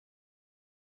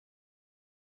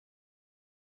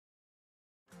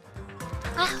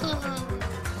Wahoo!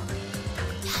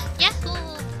 Yahoo!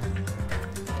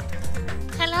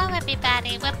 Hello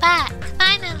everybody, we're back!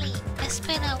 Finally! It's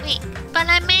been a week, but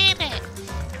I made it!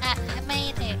 I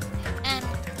made it. And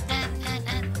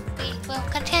we will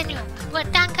continue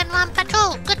with Danganronpa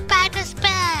 2! Goodbye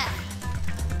despair!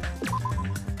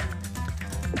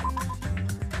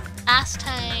 Last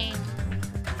time,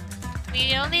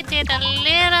 we only did a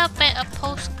little bit of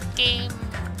post-game,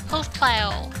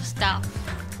 post-trial stuff.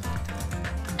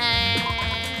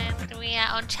 And we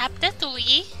are on chapter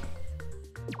 3.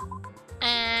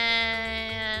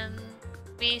 And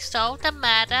we solved the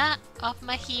murder of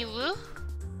Mahiru.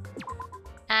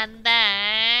 And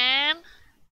then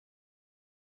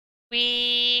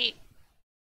we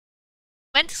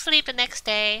went to sleep the next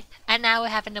day, and now we're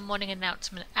having the morning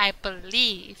announcement, I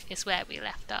believe is where we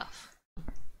left off.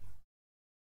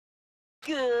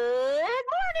 Good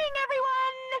morning,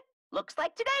 everyone! Looks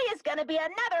like today is gonna be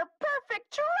another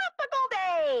perfect tropical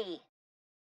day!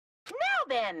 Now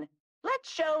then,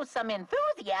 let's show some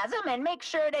enthusiasm and make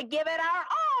sure to give it our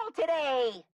all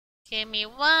today! Give me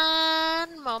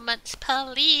 1 moment,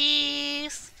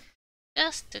 please.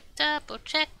 Just to double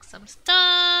check some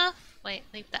stuff. Wait,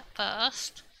 leave that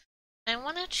first. I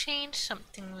want to change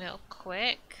something real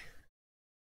quick.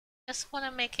 Just want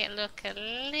to make it look a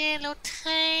little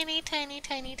tiny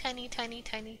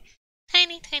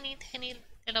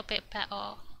little bit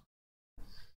better.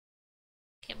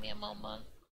 Give me a moment.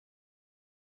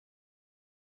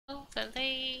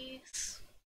 Overlays.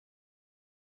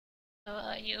 Where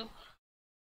are you?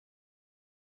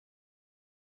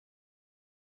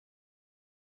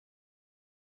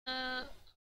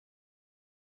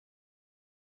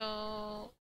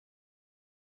 Go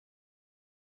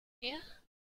here.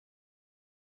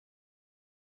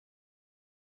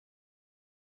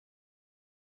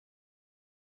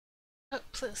 Oh,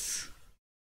 please.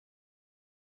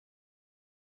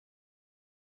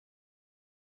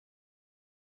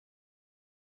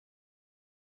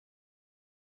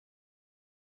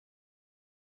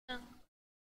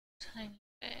 Tiny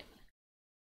bit.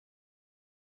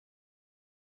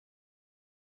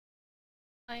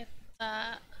 Like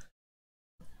that.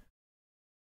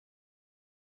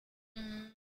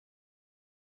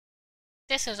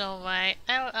 This is alright.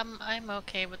 I'm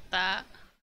okay with that.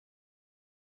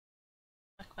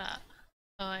 Like that.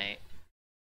 Alright.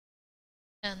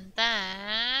 And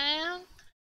then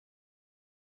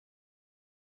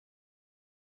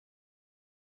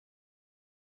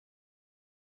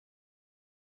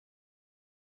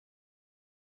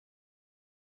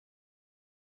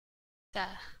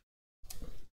there.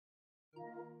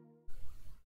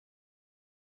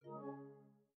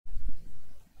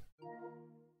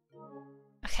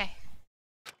 Okay.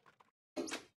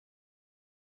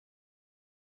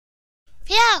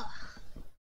 Phew!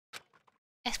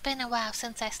 It's been a while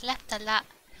since I slept a lot.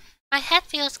 My head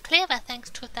feels clearer thanks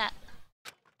to that.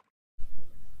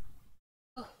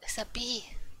 Oh, it's a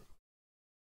bee.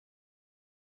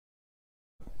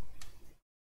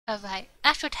 Alright,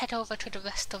 I should head over to the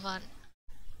restaurant.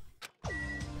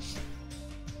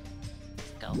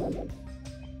 Let's go.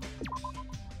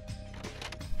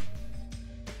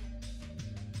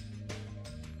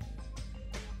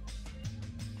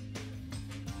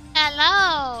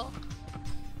 Hello!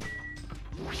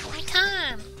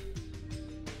 Mikan!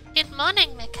 Good morning,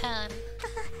 Mikan.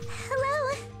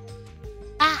 Hello.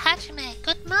 Ah, Hajime,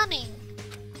 good morning.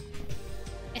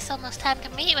 It's almost time to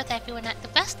meet with everyone at the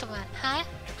restaurant, huh?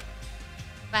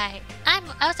 Right, I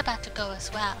was about to go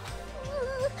as well.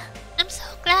 I'm so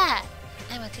glad.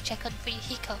 I went to check on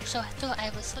Fuyuhiko, so I thought I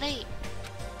was late.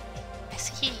 I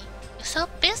see. You're so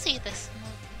busy this morning.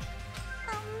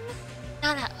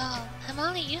 Not at all. I'm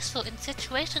only useful in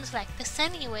situations like this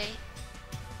anyway.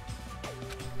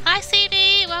 Hi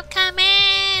CD, welcome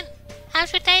in!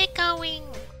 How's your day going?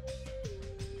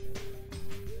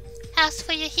 How's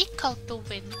Fuyuhiko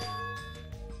doing?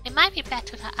 It might be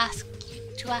better to ask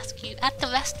you at the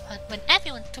restaurant when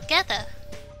everyone's together.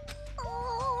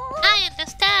 I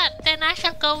understand, then I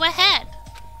shall go ahead.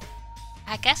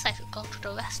 I guess I should go to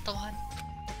the restaurant.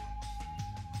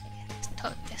 Let's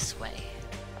turn this way.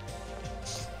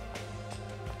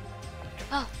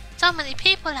 Oh, so many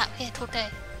people out here today.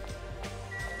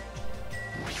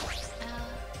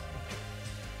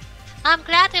 I'm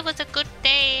glad it was a good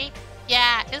day.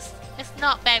 Yeah, it's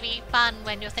not very fun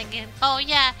when you're thinking, oh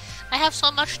yeah, I have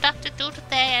so much stuff to do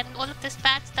today and all of this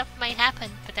bad stuff might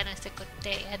happen, but then it's a good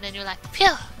day and then you're like,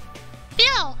 phew,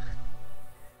 phew.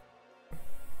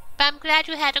 But I'm glad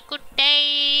you had a good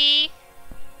day.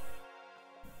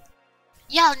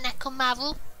 Yo,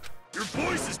 Nekomaru. Your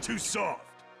voice is too soft.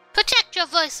 Project your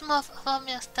voice more from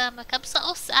your stomach. I'm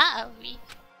so sorry.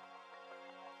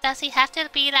 Does he have to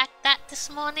be like that this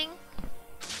morning?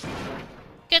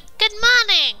 Good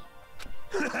morning!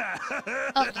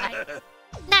 Alright.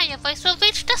 Now your voice will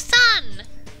reach the sun!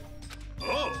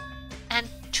 Oh. And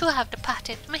two have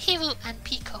departed, Mihiru and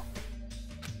Pico.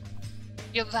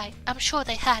 You're right, I'm sure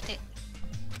they had it.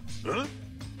 Huh?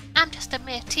 I'm just a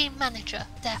mere team manager,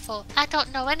 therefore I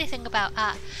don't know anything about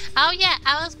art. Oh yeah,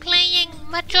 I was playing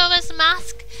Majora's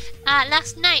Mask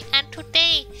last night and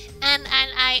today, and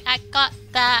I got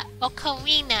the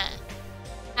ocarina,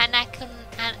 and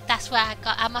that's where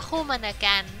I'm a human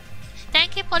again.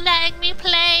 Thank you for letting me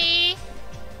play.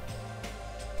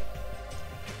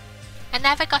 I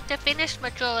never got to finish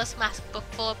Majora's Mask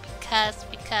before because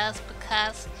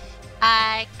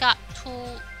I got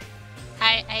to.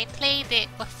 I played it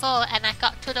before and I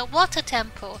got to the water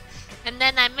temple, and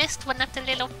then I missed one of the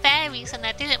little fairies and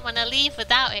I didn't want to leave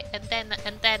without it, and then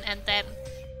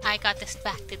I got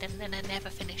distracted and then I never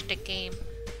finished the game.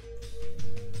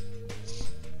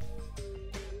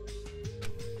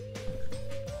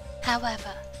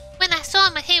 However, when I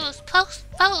saw Mihiru's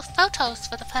photos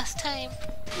for the first time,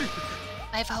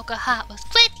 my vulgar heart was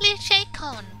greatly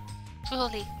shaken.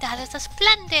 Truly, that is a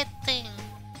splendid thing.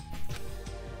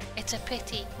 It's a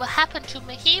pity what happened to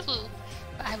Mihiru,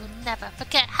 but I will never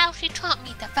forget how she taught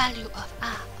me the value of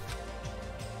art.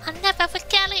 I'll never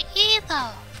forget it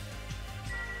either.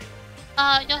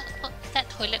 Is that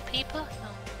toilet paper? No,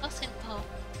 nothing. Oh,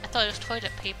 I thought it was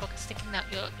toilet paper sticking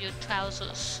out your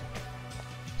trousers.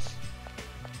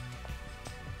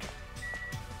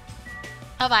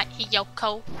 Alright,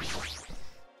 Hiyoko.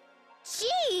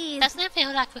 Jeez! Doesn't it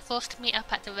feel like we're forced to meet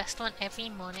up at the restaurant every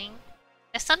morning?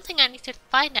 There's something I need to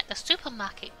find at the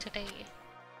supermarket today.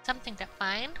 Something to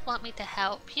find? Want me to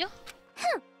help you?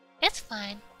 It's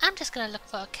fine. I'm just gonna look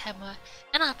for a camera,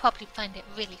 and I'll probably find it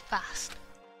really fast.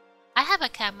 I have a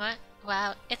camera.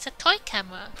 Well, it's a toy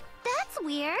camera. That's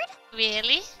weird.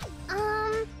 Really?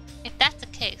 If that's the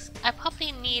case, I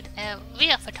probably need a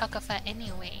real photographer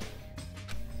anyway.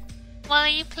 What are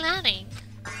you planning?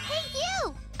 Hey,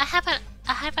 you! I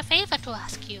have a favor to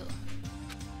ask you.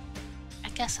 I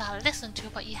guess I'll listen to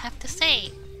what you have to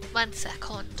say. 1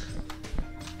 second.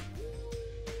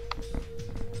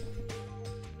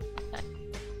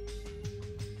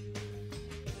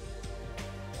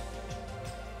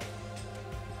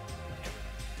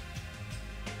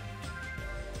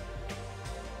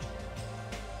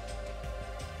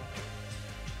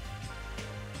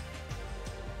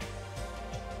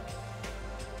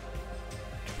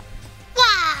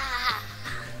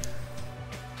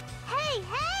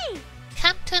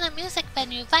 To the music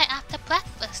venue right after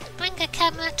breakfast. Bring a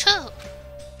camera too.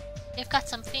 You've got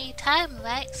some free time,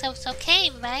 right? So it's okay,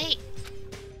 right?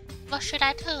 What should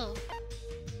I do?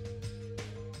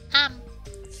 I'm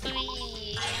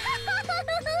free.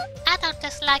 I don't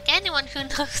dislike anyone who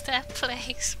knows their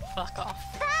place. Fuck off.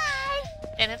 Bye!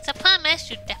 And it's a promise,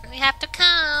 you definitely have to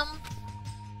come.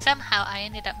 Somehow I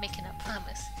ended up making a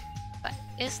promise. But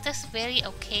is this really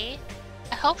okay?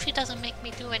 I hope she doesn't make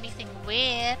me do anything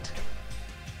weird.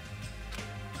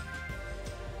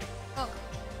 Oh.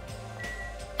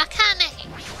 Akane!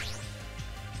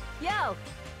 Yo!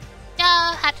 Yo,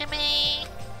 Hajime!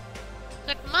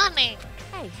 Good morning!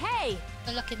 Hey!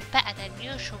 You're looking better than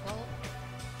usual.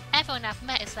 Everyone I've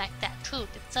met is like that too.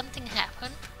 Did something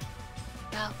happen?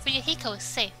 Well, Fuyuhiko is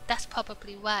safe. That's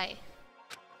probably why.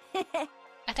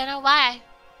 I don't know why,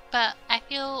 but I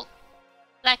feel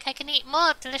like I can eat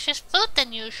more delicious food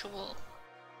than usual.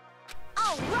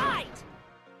 Alright!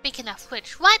 Speaking of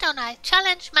which, why don't I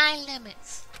challenge my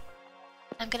limits?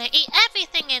 I'm gonna eat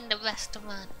everything in the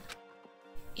restaurant.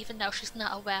 Even though she's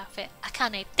not aware of it,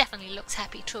 Akane definitely looks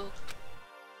happy too.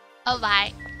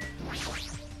 Alright.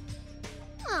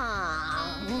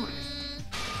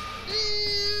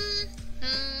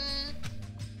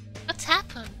 What's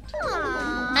happened?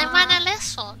 I wanna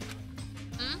listen.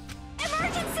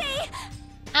 Emergency!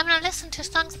 I'm gonna listen to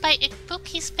songs by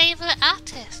Ibuki's favorite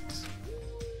artists.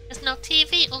 There's no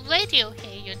TV or radio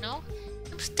here, you know.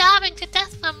 I'm starving to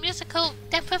death from musical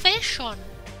deprivation.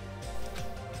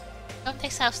 Don't they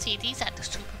sell CDs at the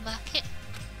supermarket?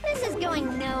 This is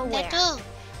going nowhere. They do.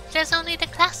 There's only the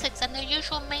classics and the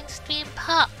usual mainstream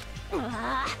pop.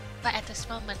 But at this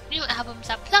moment, new albums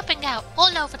are plopping out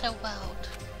all over the world.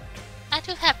 I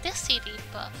do have this CD,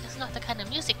 but it's not the kind of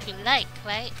music you like,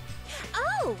 right?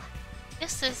 Oh!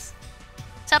 This is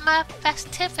summer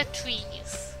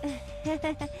festivities.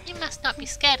 You must not be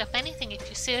scared of anything if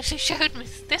you seriously showed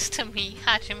this to me,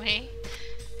 Hajime.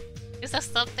 Is there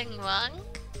something wrong?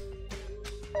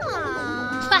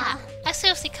 Aww. Bah! I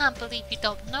seriously can't believe you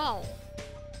don't know.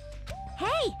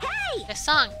 Hey, hey! The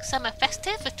song Summer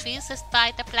Festivities is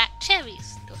by the Black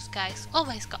Cherries. Those guys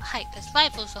always got hyped as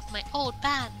rivals of my old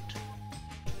band.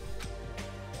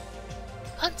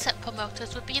 Concert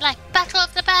promoters would be like Battle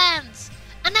of the Bands,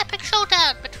 an epic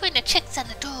showdown between the chicks and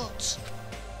the dudes.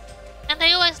 And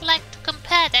they always like to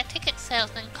compare their ticket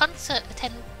sales and concert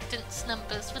attendance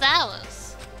numbers with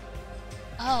ours.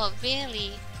 Oh,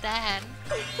 really, Dan?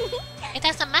 It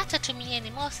doesn't matter to me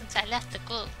anymore since I left the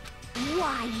group.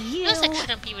 Why, you... Music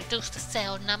shouldn't be reduced to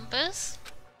sale numbers.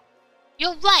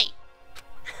 You're right!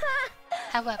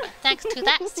 However, thanks to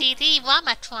that CD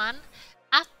Ramatron,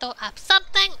 I thought up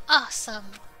something awesome.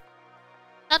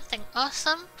 Something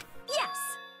awesome? Yes!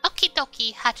 Okie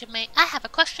dokie, Hajime, I have a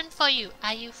question for you.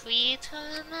 Are you free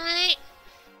tonight?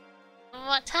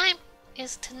 What time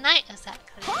is tonight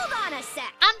exactly? Hold on a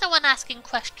sec! I'm the one asking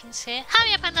questions here.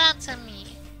 Hurry up and answer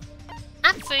me.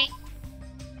 I'm free.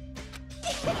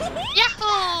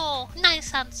 Yahoo!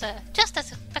 Nice answer. Just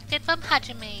as expected from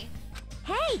Hajime.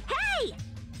 Hey, hey!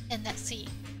 Then let's see.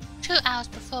 2 hours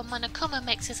before Monokuma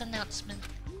makes his announcement.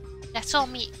 Let's all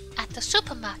meet at the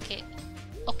supermarket.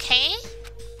 Okay?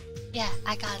 Yeah,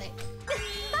 I got it.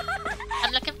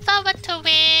 I'm looking forward to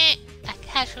it. I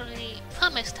casually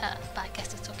promised her, but I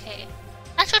guess it's okay.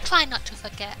 I shall try not to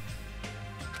forget.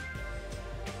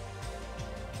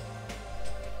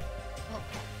 Oh,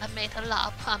 I made a lot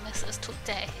of promises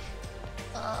today.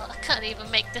 I can't even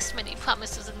make this many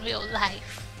promises in real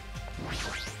life.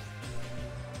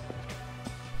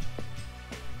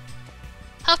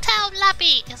 Hotel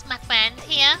lobby, is my friend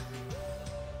here?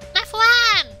 My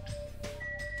friend!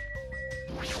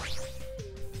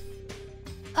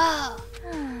 Oh,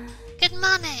 good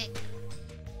morning.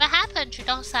 What happened? You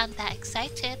don't sound that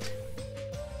excited.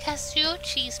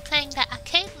 Kazuchi's playing that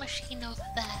arcade machine over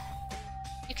there.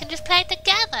 You can just play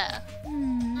together.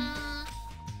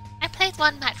 I played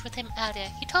one match with him earlier.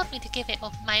 He told me to give it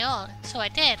of my all, so I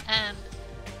did, and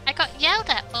I got yelled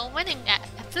at for winning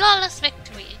a flawless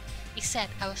victory. He said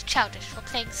I was childish for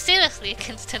playing seriously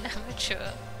against an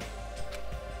amateur.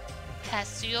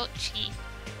 Kazuchi.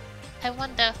 I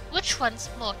wonder which one's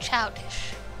more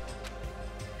childish.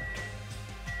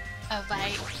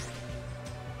 Alright.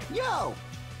 Yo!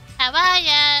 How are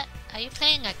ya? Are you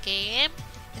playing a game?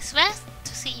 It's rare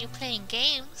to see you playing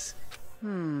games.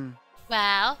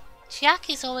 Well,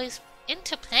 Chiaki's always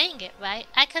into playing it, right?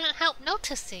 I couldn't help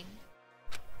noticing.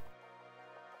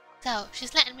 So,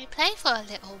 she's letting me play for a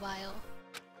little while.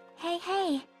 Hey,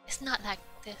 hey. It's not like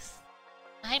this.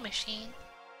 My machine.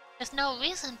 There's no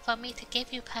reason for me to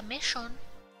give you permission.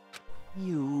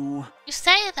 You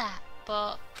say that,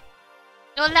 but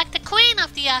you're like the queen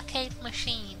of the arcade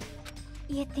machine.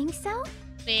 You think so?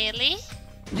 Really?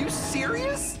 You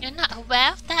serious? You're not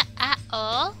aware of that at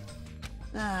all?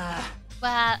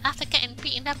 Well, after getting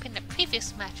beaten up in the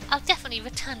previous match, I'll definitely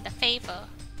return the favor.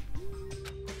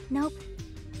 Nope.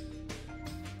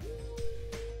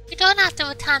 You don't have to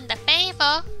return the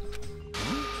favor.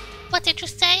 What did you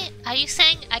say? Are you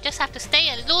saying I just have to stay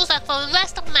a loser for the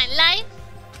rest of my life?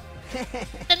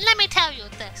 Then let me tell you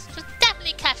this. You'll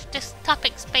definitely catch this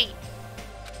topic's bait.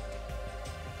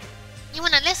 You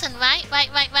wanna listen, right?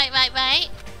 Right?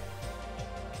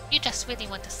 You just really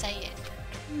want to say it.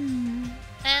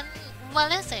 Then,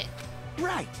 what is it?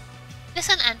 Right.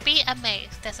 Listen and be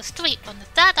amazed. There's a street on the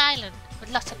third island with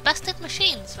lots of busted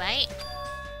machines, right?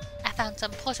 I found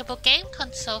some portable game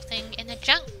console thing in a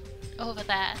junk over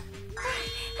there.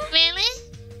 Really?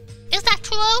 Is that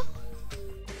true?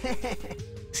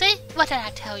 See? What did I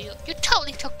tell you? You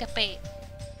totally took the bait.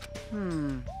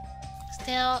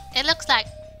 Still, it looks like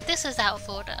this is out of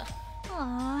order.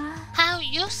 Aww. How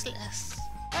useless.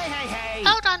 Hey!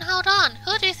 Hold on.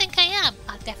 Who do you think I am?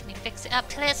 I'll definitely fix it up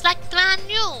till it's like brand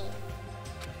new.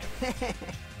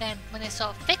 Then, when it's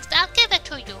all fixed, I'll give it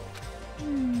to you.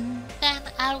 Then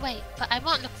I'll wait, but I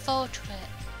won't look forward to it.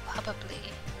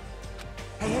 Probably.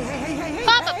 Hey!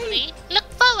 Probably. Look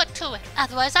forward to it.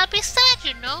 Otherwise I'll be sad,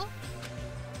 you know.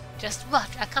 Just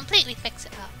watch. I'll completely fix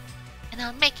it up. And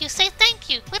I'll make you say thank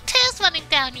you with tears running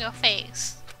down your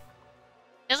face.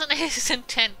 Isn't his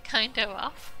intent kinda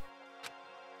off?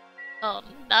 Oh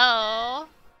no.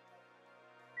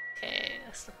 Okay,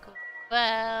 let's go.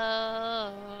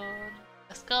 Well,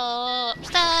 let's go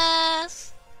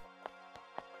upstairs.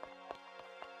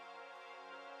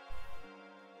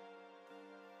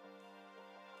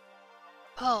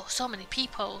 Oh, so many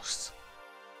peoples.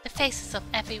 The faces of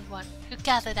everyone who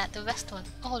gathered at the restaurant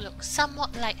all look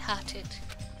somewhat light-hearted.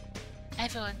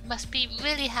 Everyone must be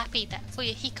really happy that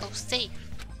Fuyuhiko's safe.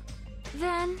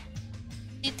 Then...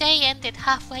 The day ended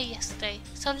halfway yesterday,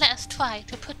 so let us try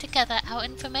to put together our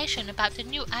information about the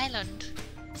new island.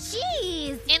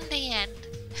 Jeez! In the end,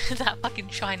 that fucking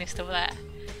shrine is still there.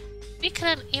 We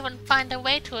couldn't even find a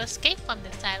way to escape from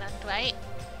this island, right?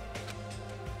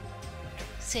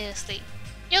 Seriously,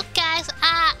 you guys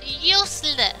are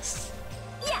useless.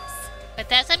 Yes! But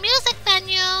there's a music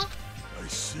venue. I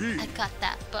see. I got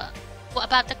that, but what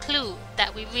about the clue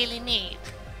that we really need?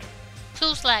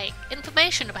 Clues like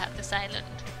information about this island,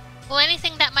 or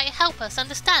anything that might help us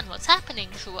understand what's happening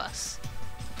to us.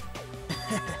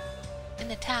 In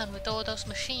the town with all those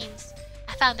machines,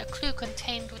 I found a clue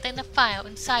contained within a file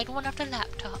inside one of the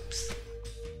laptops.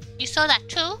 You saw that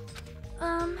too?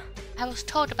 I was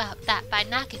told about that by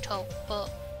Nagito, but...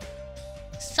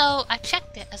 So I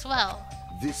checked it as well.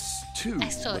 This, too, I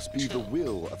saw must it be too. the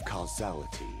will of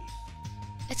causality.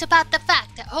 It's about the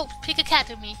fact that Hope's Peak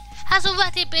Academy has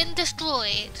already been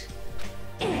destroyed.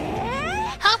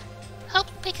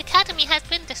 Hope's Peak Academy has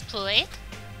been destroyed?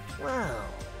 Wow.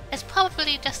 It's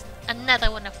probably just another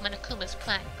one of Monokuma's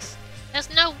pranks. There's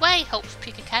no way Hope's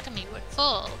Peak Academy would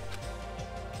fall.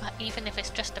 But even if it's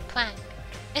just a prank,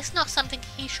 it's not something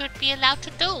he should be allowed to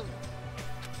do.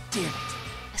 Damn it.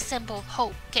 A symbol of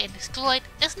hope getting destroyed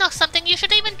is not something you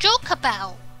should even joke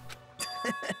about.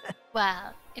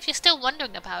 Well, if you're still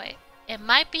wondering about it, it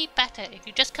might be better if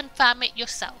you just confirm it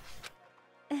yourself.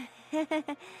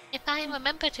 If I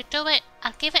remember to do it,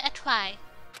 I'll give it a try.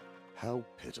 How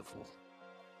pitiful.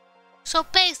 So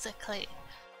basically,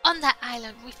 on that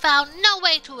island we found no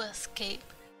way to escape,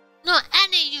 nor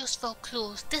any useful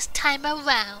clues this time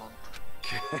around.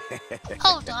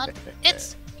 Hold on,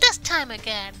 it's this time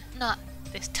again, not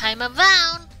this time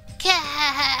around.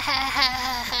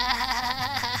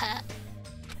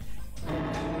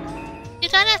 You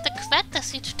don't have to correct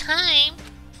us each time.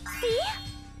 See?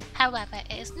 However,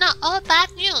 it is not all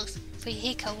bad news.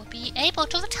 Fuyuhiko will be able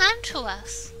to return to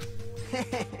us.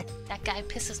 That guy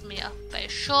pisses me off, but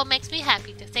it sure makes me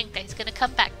happy to think that he's gonna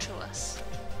come back to us.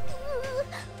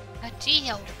 A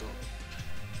Gyobu.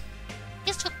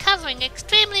 He's recovering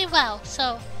extremely well,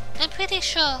 so I'm pretty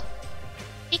sure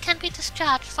he can be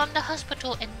discharged from the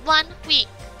hospital in 1 week.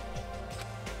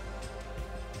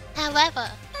 However,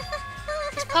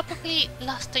 he's probably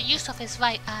lost the use of his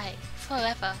right eye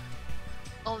forever.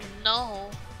 Oh no.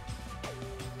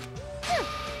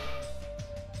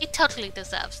 He totally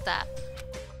deserves that.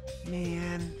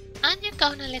 Man. Aren't you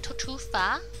going a little too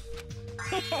far?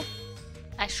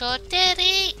 I sure did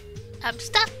eat. I'm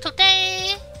stuffed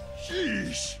today.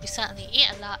 Sheesh. You certainly eat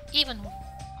a lot, even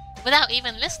without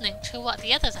even listening to what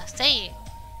the others are saying.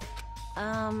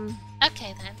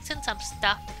 Okay then, since I'm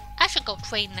stuffed, I should go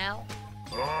train now.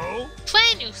 Oh?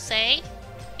 Train, you say?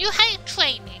 You hate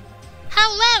training.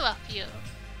 How rare of you.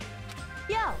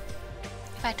 Yo!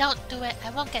 If I don't do it, I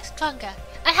won't get stronger.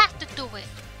 I have to do it.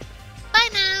 Bye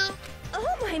now.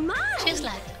 Oh my! She's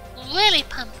like really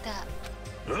pumped up.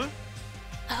 Huh?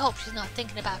 I hope she's not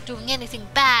thinking about doing anything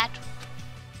bad.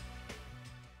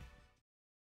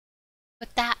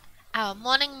 With that, our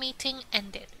morning meeting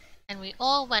ended, and we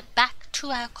all went back to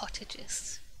our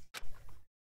cottages.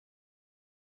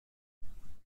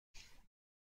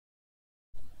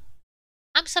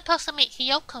 I'm supposed to meet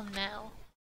Hiyoko now.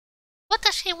 What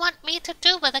does she want me to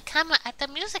do with a camera at the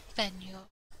music venue?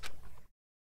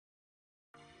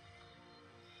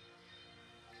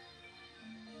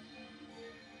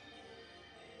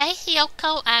 Hey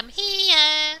Hiyoko, I'm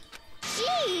here!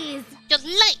 Jeez! You're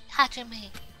late, Hajime!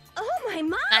 Oh my!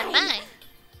 My!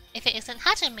 If it isn't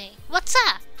Hajime, what's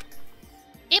up?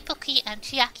 Ibuki and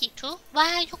Chiaki too?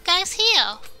 Why are you guys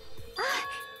here?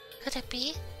 Could it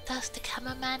be? Does the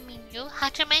cameraman mean you,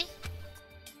 Hajime?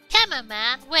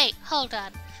 Cameraman? Wait, hold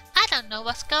on. I don't know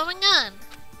what's going on.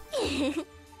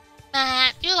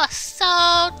 Man, you are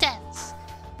so dense.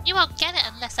 You won't get it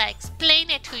unless I explain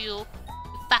it to you, you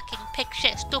fucking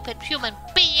pig-shit stupid human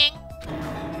being.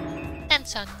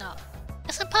 Dense or not,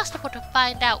 it's impossible to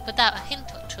find out without a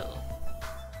hint or two.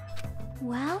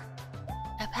 Well?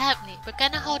 Apparently, we're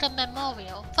gonna hold a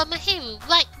memorial for Mahiru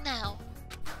right now.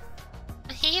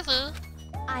 Mahiru?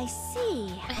 I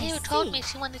see. Mahiru told me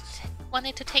she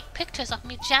wanted to take pictures of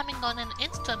me jamming on an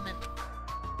instrument.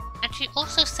 And she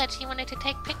also said she wanted to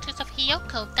take pictures of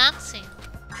Hiyoko dancing.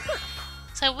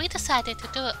 So we decided to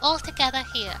do it all together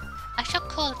here. I shall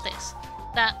call this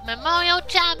the Memorial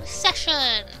Jam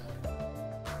Session.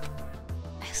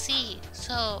 I see,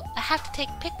 so I have to take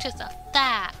pictures of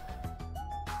that.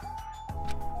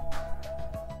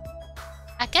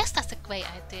 I guess that's a great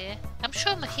idea. I'm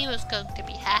sure Mahiru's going to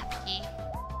be happy.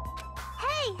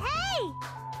 Hey!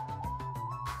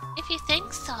 If you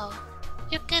think so,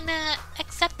 you're gonna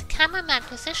accept the cameraman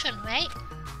position, right?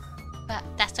 But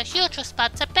that's a huge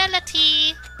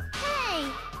responsibility! Hey!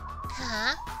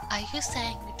 Huh? Are you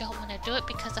saying you don't want to do it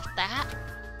because of that?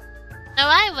 No,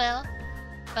 I will.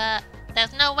 But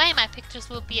there's no way my pictures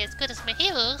will be as good as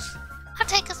Mihiru's. I'll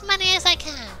take as many as I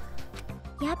can.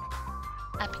 Yep.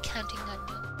 I'll be counting on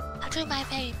you. I'll do my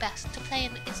very best to play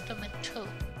an instrument too.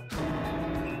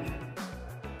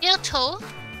 You too?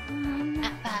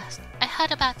 At first, I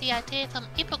heard about the idea from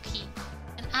Ibuki,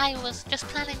 and I was just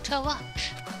planning to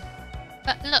watch.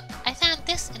 But look, I found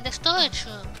this in the storage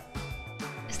room.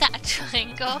 Is that a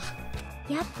triangle?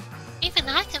 Yep. Even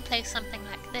I can play something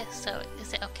like this, so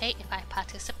is it okay if I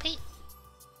participate?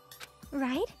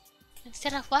 Right?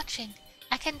 Instead of watching,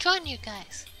 I can join you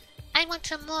guys. I want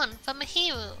to mourn for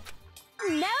Mihiru.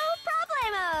 No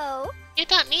problemo! You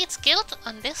don't need skill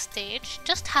on this stage,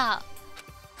 just heart.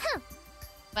 Huh.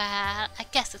 Well, I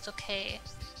guess it's okay.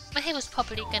 Mihiru's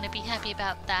probably gonna be happy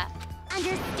about that.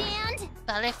 Understand?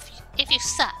 Well, if you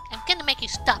suck, I'm gonna make you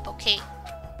stop, okay?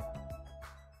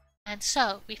 And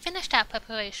so, we finished our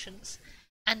preparations,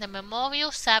 and the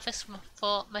memorial service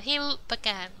for Mihiru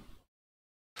began.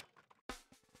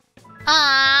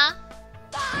 Ah!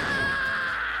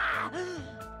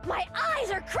 My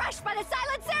eyes are crushed by the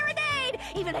silent serenade!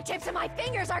 Even the tips of my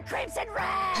fingers are crimson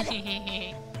red!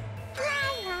 La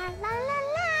la la la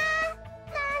la!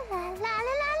 La la la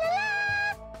la la la!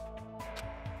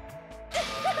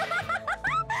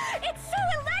 It's so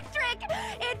electric!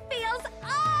 It feels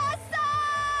awesome!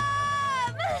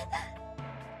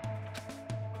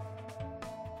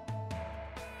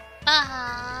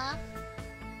 Ah!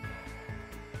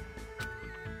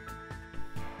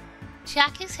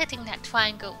 Chiaki's hitting that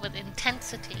triangle with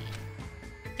intensity.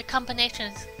 The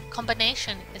combination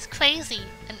is crazy,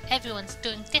 and everyone's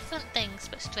doing different things,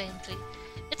 but strangely,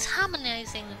 it's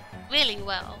harmonizing really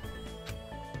well.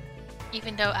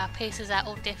 Even though our paces are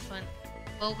all different,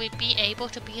 will we be able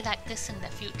to be like this in the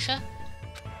future?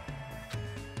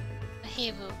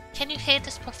 Mihiru, can you hear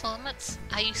this performance?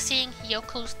 Are you seeing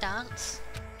Hyoko's dance?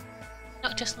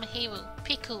 Not just Mihiru,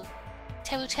 Piku,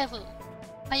 Teru,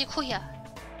 Mayukuya.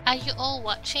 Are you all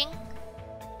watching?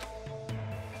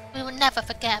 We will never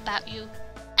forget about you.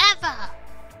 Ever!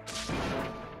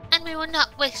 And we will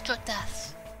not waste your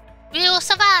deaths. We will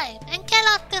survive and get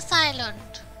off this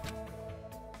island.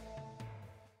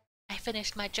 I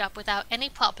finished my job without any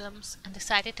problems and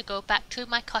decided to go back to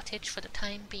my cottage for the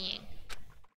time being.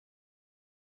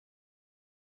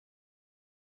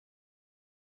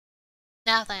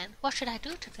 Now then, what should I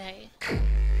do today?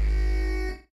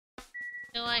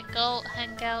 Do I go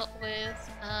hang out with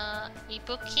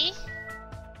Ibuki?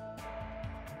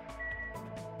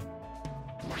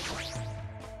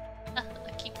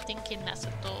 I keep thinking that's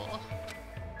a door.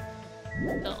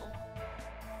 No.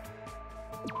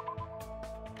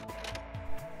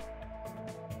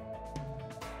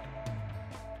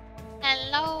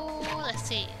 Hello! Let's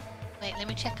see. Wait, let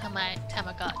me check on my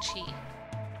Tamagotchi.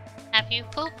 Have you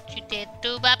pooped? You did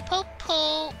do a poop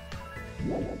poop!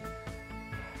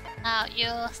 Oh, you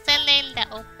silly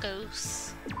little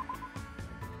goose.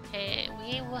 Okay,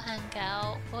 we will hang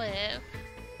out with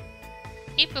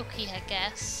Ibuki, I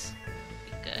guess.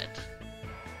 Be good.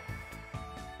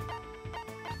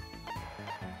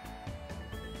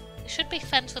 It should be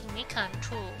friends with Mikan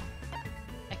too.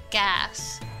 I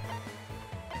guess.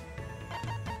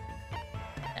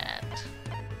 That.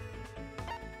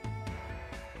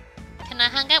 Can I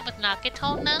hang out with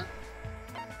Nagito now?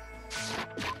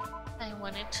 I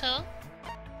wanted to.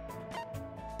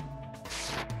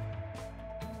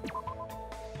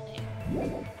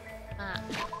 Ah.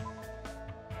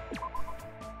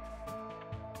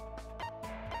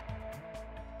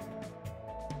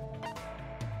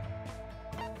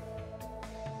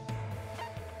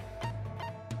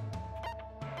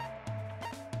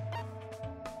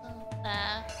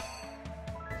 There.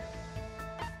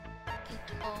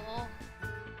 Ito.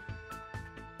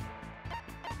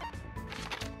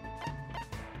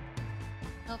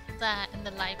 Of that in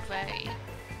the library.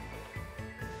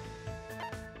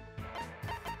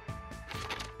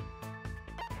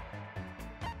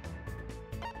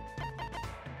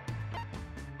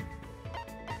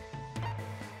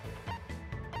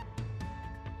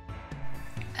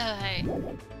 Alright.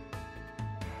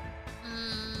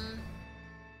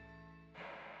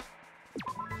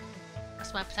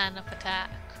 What's my plan of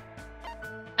attack?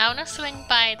 I wanna swing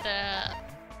by the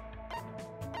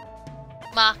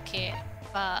market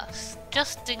first,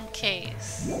 just in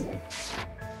case.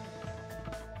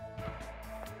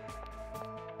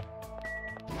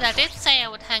 I did say I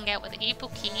would hang out with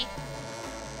Ibuki.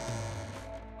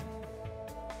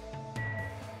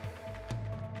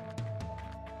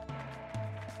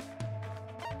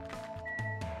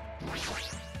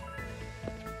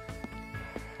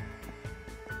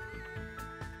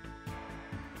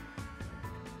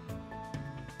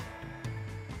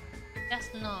 Guess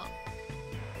not.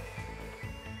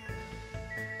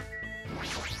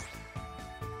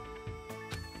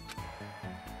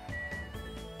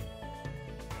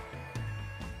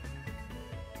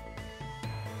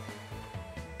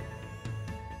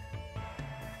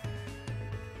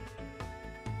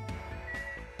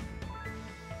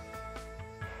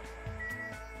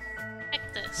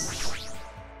 Like this.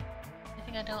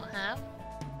 Anything I don't have?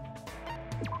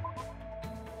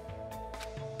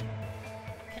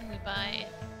 Can we buy?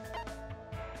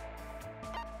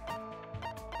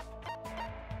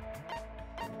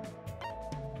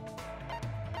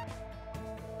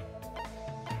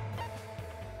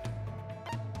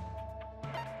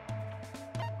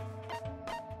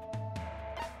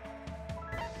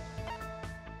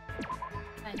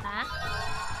 Buy that.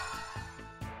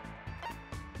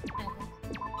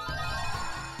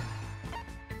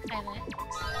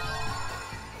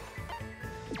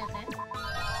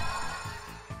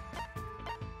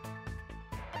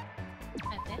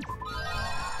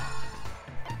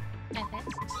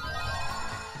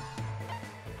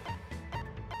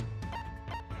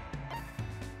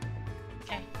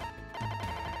 Okay.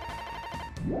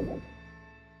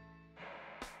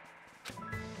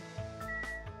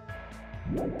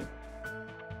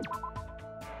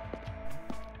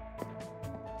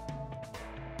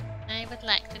 I would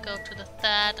like to go to the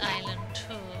third island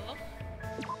too.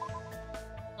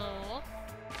 So,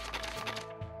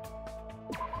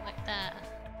 like that.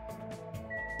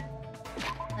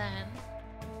 Then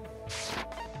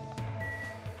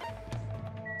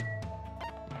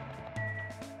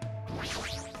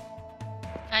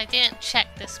I didn't check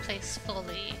this place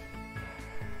fully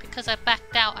because I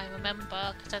backed out, I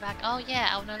remember, because I'm like, oh yeah,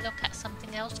 I want to look at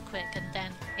something else quick, and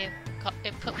then it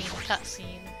put me in a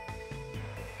cutscene.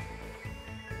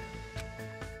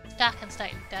 It's dark and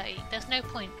slightly dirty. There's no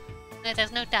point,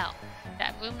 there's no doubt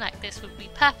that a room like this would be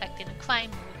perfect in a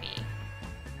crime movie.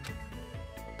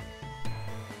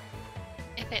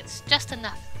 If it's just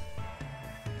enough.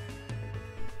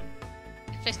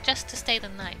 If it's just to stay the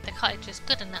night, the cottage is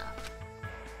good enough.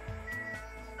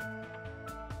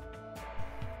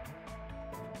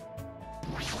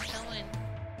 Go in.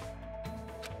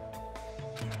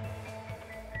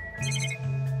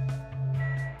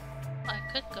 I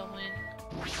could go in.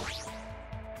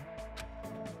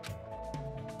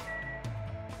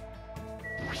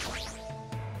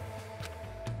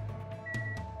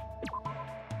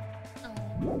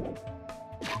 Oh.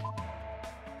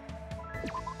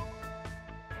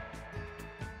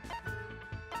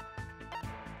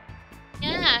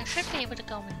 Yeah, I should be able to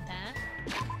go in there.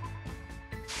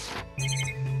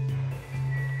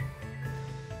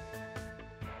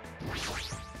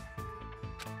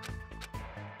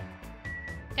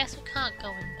 Guess we can't go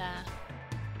in there.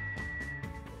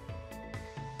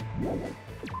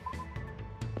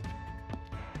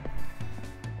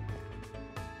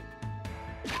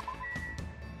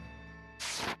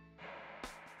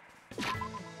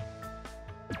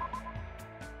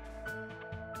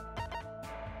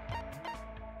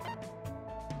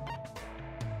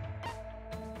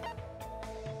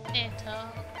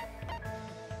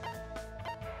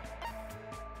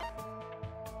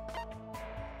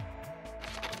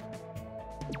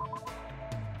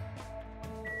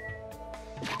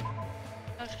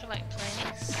 Go to the right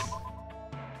place.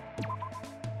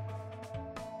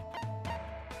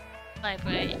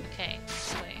 Library, okay,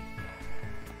 this way.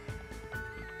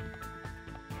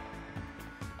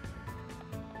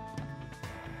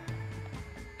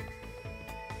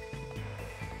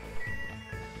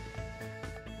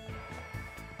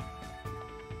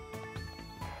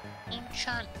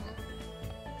 Enchantment.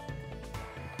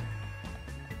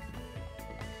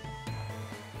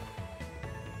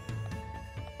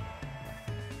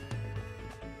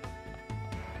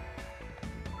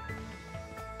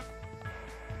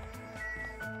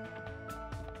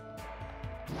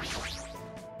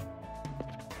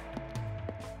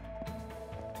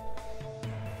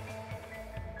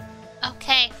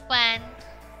 Okay, friend.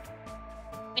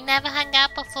 We never hung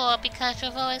out before because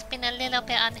you've always been a little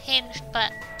bit unhinged,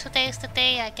 but today's the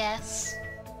day, I guess.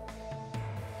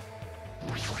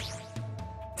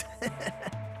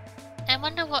 I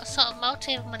wonder what sort of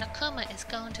motive Monokuma is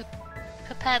going to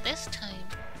prepare this time.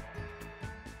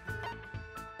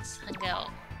 Let's hang out.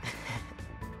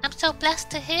 I'm so blessed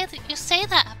to hear that you say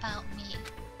that about me.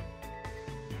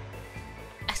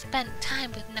 I spent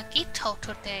time with Nagito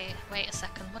today. Wait a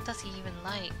second, what does he even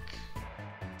like?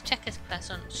 Check his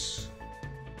presents.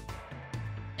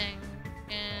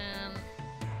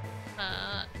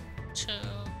 To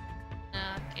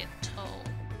Nagito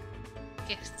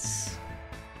gifts.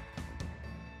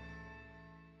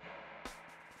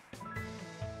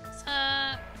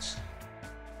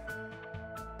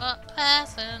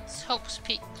 Presents, Hope's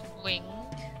Peak ring,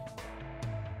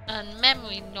 a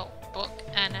memory notebook,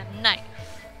 and a knife.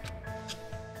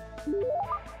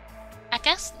 I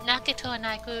guess Nagito and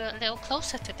I grew a little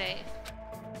closer today.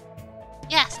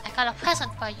 Yes, I got a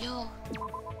present for you.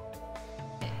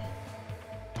 Okay.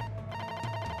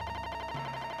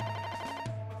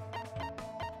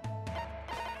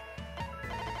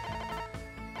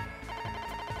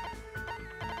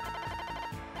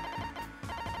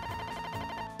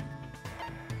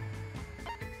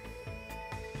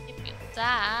 Give you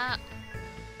that.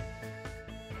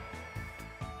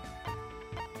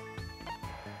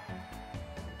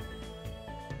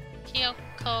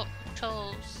 Kyoko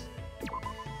chose.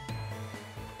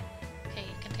 Okay,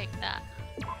 you can take that.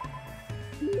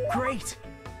 Great!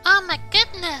 Oh my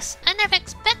goodness! I never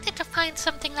expected to find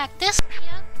something like this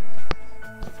here.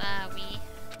 Sorry.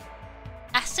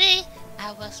 I see.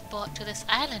 I was brought to this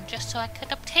island just so I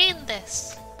could obtain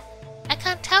this. I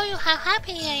can't tell you how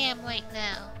happy I am right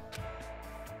now.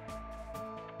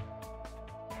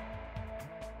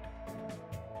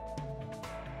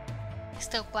 It's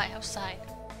still bright outside.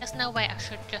 There's no way I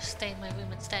should just stay in my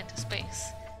room and stare into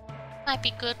space. Might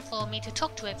be good for me to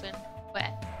talk to everyone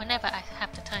whenever I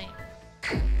have the time.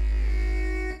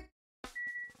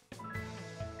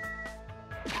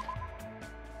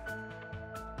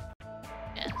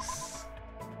 Yes.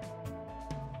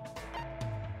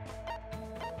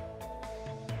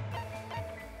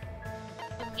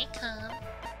 When we come.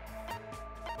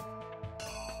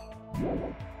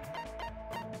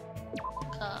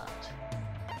 God.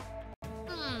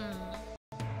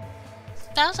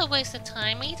 That was a waste of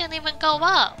time. We didn't even go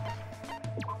up.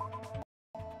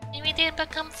 And we didn't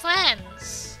become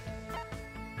friends.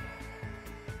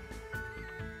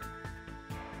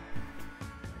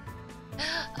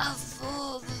 A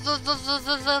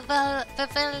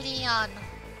pavilion.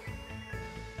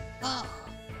 Oh.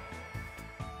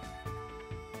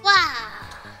 Wow.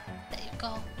 There you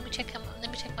go. Let me check him. Let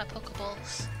me check my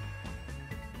Pokeballs.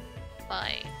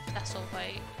 Bye. That's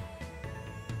alright.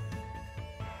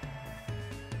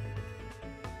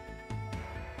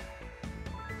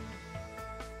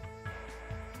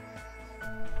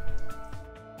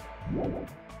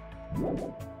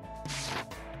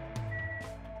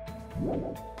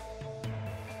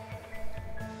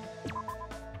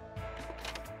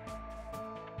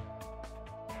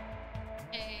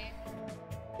 Okay.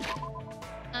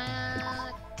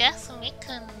 Guess we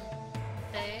can do.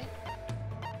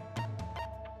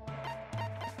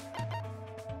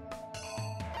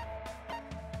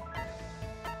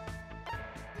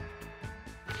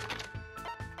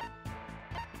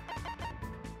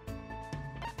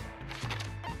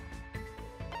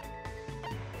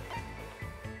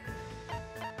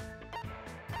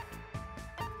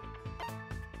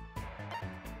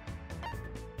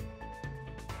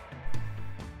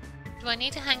 Do I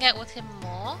need to hang out with him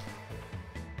more?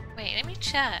 Wait, let me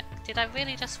check. Did I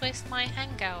really just waste my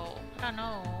hangout? I don't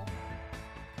know.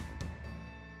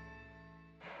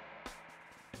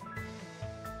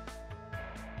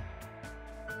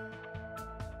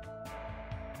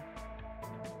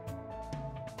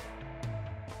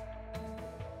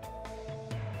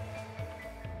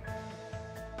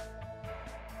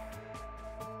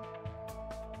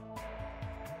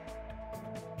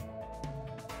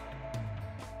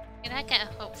 Did I get a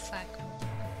hope fragment?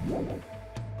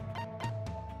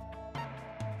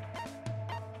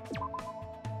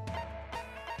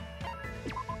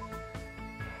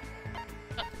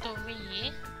 Got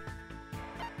 3.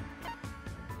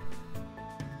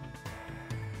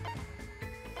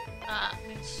 That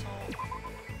means so.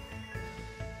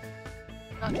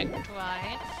 Logic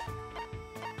drive.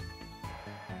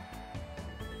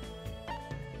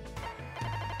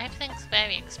 Everything's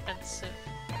very expensive.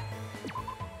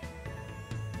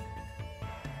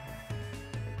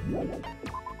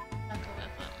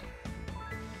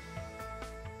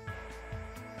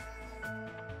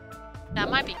 That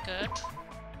might be good.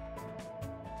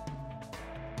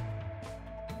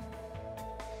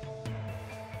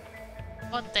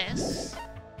 Or this.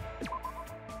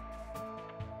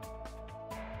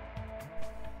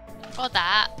 Or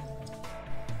that.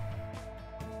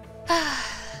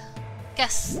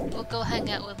 Guess we'll go hang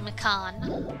out with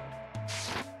Mikan.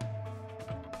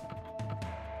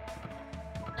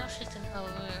 Now she's in her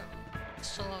room. I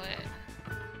saw it.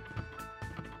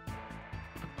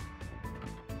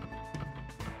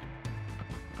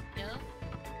 Yeah?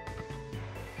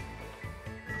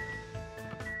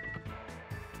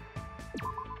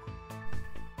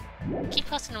 Keep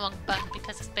pressing the wrong button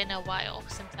because it's been a while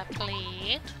since I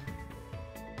played.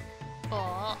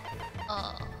 But,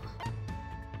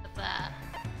 that.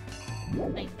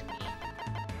 Find me.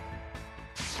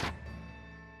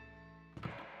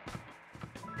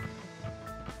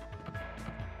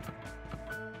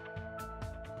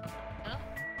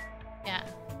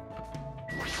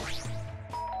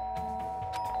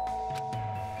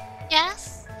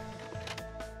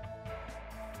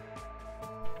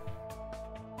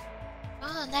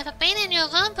 never been in your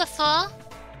room before.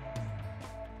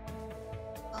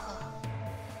 Oh.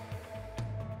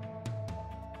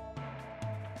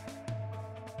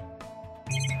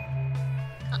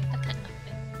 Can't look at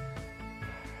nothing.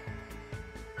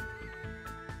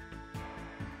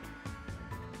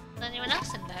 Is anyone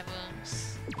else in their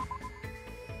rooms?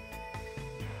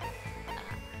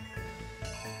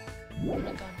 I'm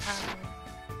gonna go and have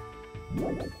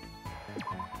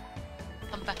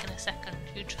come back in a second.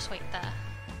 You just wait there.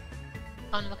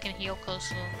 I'm looking at Hyoko's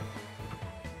room.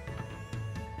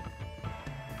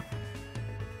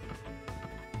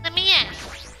 Let me in!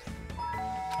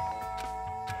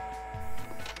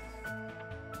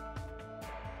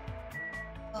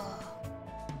 Oh.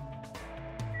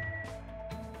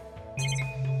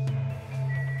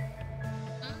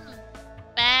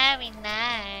 Very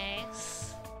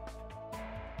nice.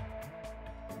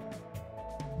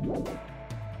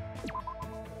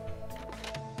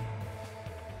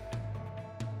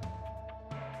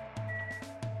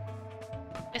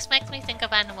 This makes me think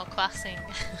of Animal Crossing.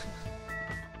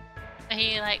 Are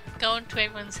you like going to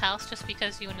everyone's house just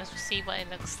because you want to see what it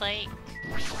looks like?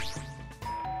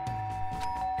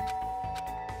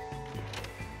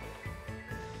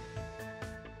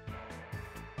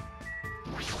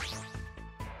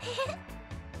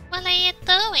 What are you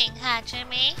doing,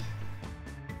 Hajime?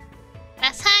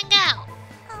 Let's hang out!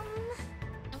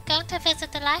 I'm going to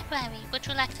visit the library. Would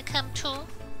you like to come too?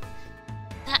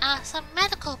 There are some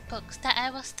medical books that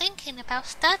I was thinking about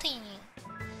studying.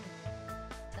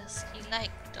 Does he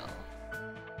like though?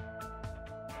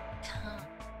 Can't.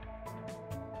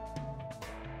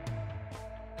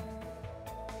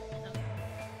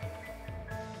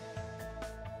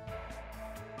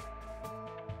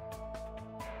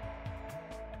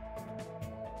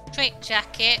 Straight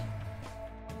jacket,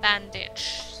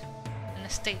 bandage, and a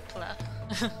stapler.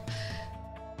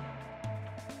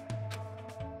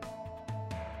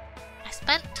 I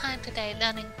spent time today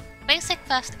learning basic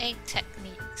first aid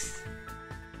techniques.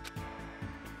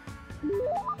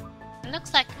 It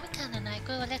looks like Mikan and I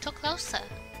grew a little closer.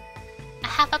 I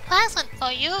have a present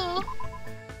for you!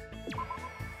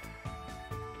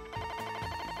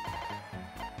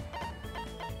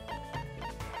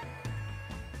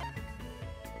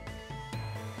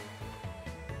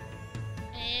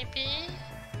 Maybe?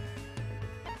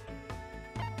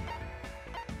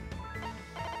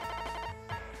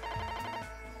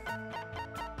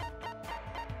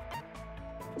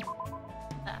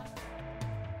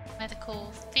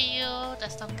 Medical field,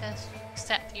 as long as you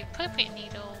set the appropriate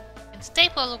needle and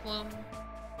staple the wound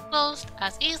closed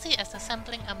as easy as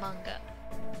assembling a manga.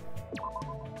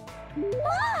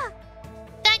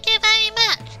 Thank you very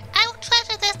much! I will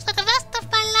treasure this for the rest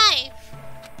of my life!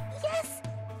 Yes!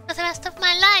 For the rest of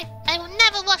my life, I will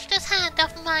never wash this hand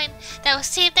of mine that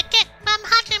received a gift from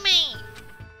Hajime!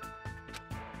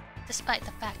 Despite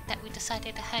the fact that we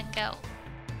decided to hang out,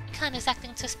 Mikan is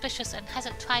acting suspicious and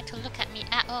hasn't tried to look at me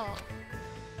at all.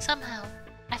 Somehow,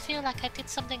 I feel like I did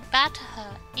something bad to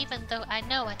her, even though I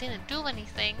know I didn't do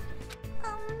anything.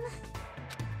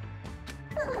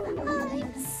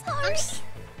 I'm sorry.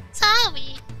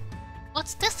 Sorry?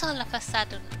 What's this all of a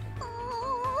sudden?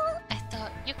 I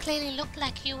thought you clearly looked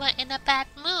like you were in a bad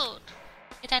mood.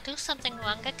 Did I do something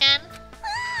wrong again?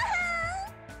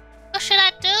 What should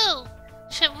I do?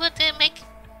 Would it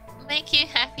make you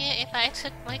happier if I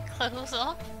took my clothes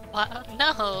off? Well,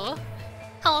 no.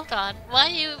 Hold on, why are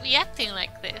you reacting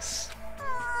like this?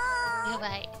 You're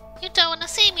right. You don't want to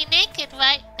see me naked,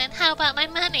 right? Then how about my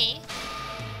money?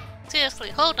 Seriously,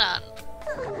 hold on.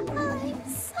 I'm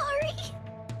sorry.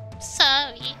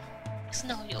 Sorry. It's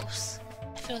no use.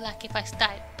 I feel like if I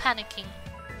start panicking,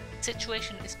 the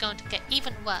situation is going to get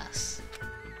even worse.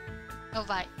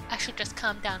 Alright, I should just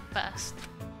calm down first.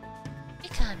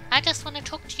 Mikan, I just want to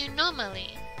talk to you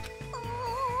normally.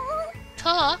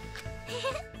 Talk?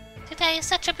 Today is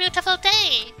such a beautiful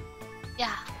day.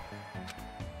 Yeah.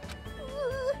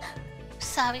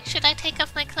 Sorry, should I take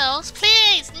off my clothes?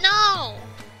 Please, no!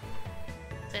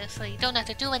 Seriously, you don't have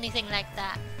to do anything like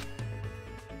that.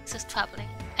 This is troubling.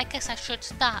 I guess I should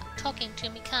start talking to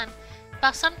Mikan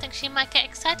about something she might get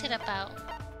excited about.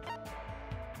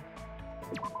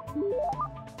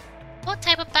 What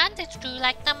type of bandage do you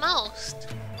like the most?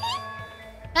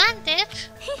 Bandage?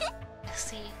 I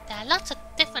see, there are lots of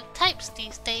different types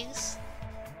these days.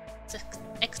 It's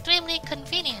extremely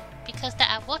convenient because there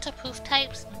are waterproof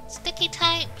types and sticky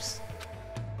types.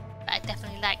 But I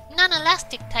definitely like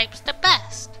non-elastic types the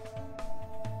best.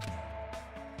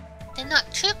 They're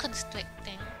not too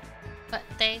constricting, but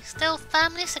they still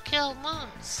firmly secure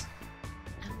wounds.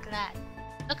 I'm glad.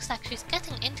 Looks like she's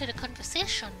getting into the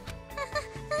conversation.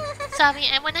 Sorry,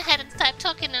 I went ahead and started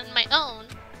talking on my own.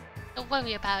 Don't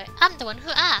worry about it. I'm the one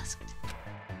who asked.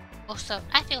 Also,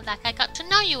 I feel like I got to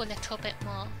know you a little bit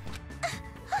more.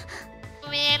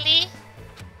 Really?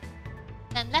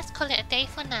 Then let's call it a day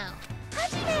for now.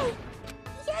 Hajime!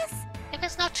 Yes! If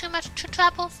it's not too much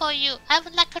trouble for you, I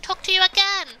would like to talk to you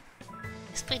again.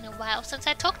 It's been a while since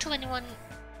I talked to anyone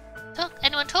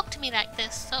talk to me like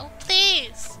this, so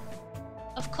please.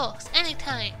 Of course,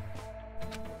 anytime.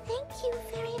 Thank you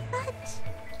very much.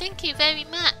 Thank you very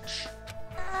much.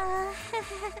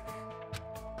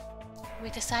 We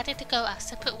decided to go our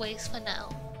separate ways for now.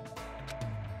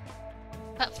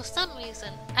 But for some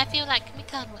reason, I feel like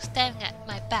Mikan was staring at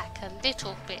my back a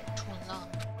little bit too long.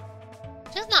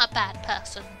 She's not a bad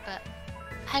person, but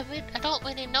I don't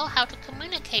really know how to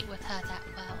communicate with her that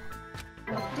well.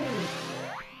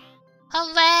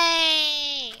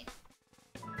 Hooray!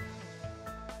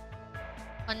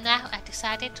 For now, I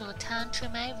decided to return to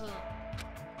my room.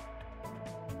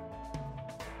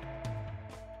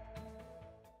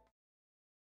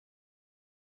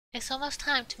 It's almost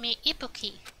time to meet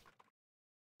Ibuki.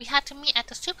 We had to meet at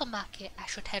the supermarket. I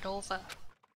should head over.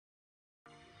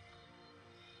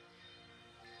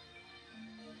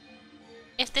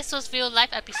 If this was real life,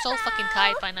 I'd be so fucking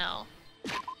tired by now.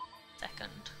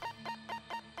 Second.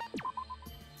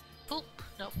 Poop.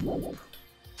 No poop.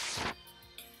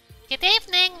 Good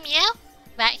evening, meow.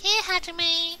 Right here,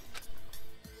 Hajime.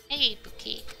 Hey,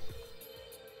 Ibuki.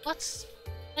 What's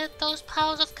with those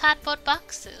piles of cardboard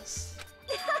boxes?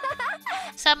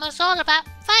 Summer's all about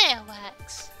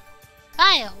fireworks.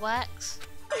 Fireworks?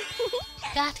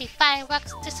 Dirty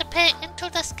fireworks disappear into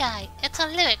the sky. It's a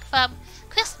lyric from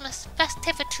Christmas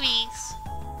festivities.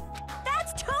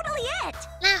 That's totally it!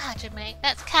 Now, Hajime,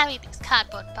 let's carry these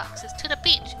cardboard boxes to the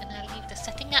beach and I'll leave the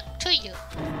setting up to you.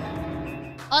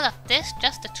 All of this,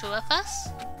 just the two of us?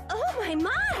 Oh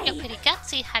my! You're pretty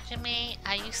gutsy, Hajime.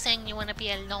 Are you saying you want to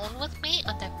be alone with me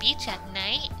on the beach at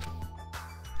night?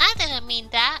 I didn't mean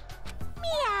that.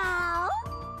 Meow!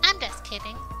 I'm just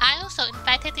kidding. I also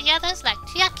invited the others like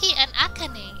Chiaki and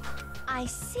Akane. I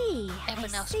see.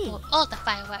 Everyone else brought all the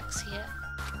fireworks here.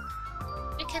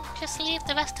 We can just leave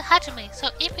the rest to Hajime so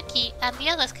Ibuki and the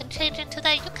others can change into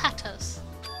their yukatas.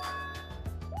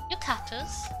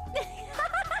 Yukatas?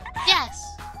 Yes.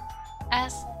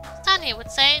 As Sonia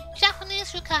would say,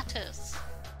 Japanese yukatas.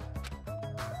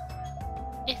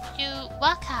 If you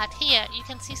walk out here, you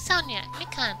can see Sonia,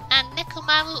 Mikan, and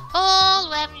Nekomaru all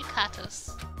wearing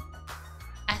yukatas.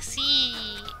 I see.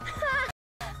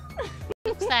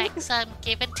 Looks like some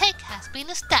give and take has been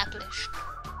established.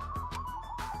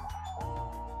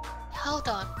 Hold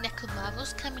on,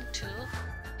 Nekomaru's coming too.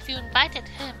 If you invited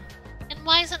him, then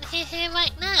why isn't he here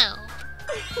right now?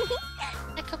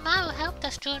 Nekomaru helped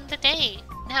us during the day.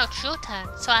 Now it's your turn,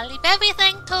 so I'll leave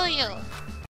everything to you.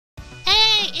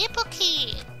 Hey,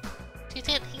 Ibuki! You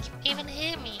didn't even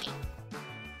hear me.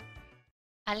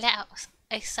 I let out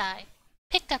a sigh,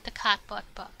 picked up the cardboard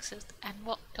boxes, and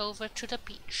walked over to the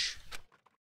beach.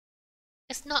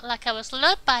 It's not like I was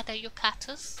lured by the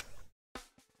yukatas.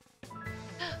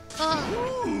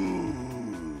 Oh.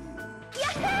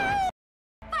 Yahoo!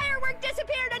 Firework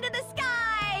disappeared into the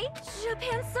sky!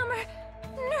 Japan summer!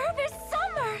 Nervous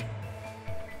summer!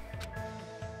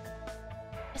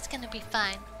 It's gonna be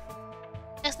fine.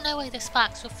 There's no way the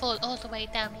sparks will fall all the way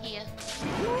down here.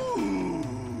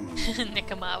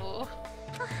 Nekomaru.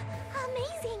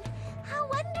 Amazing! How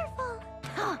wonderful!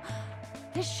 Huh.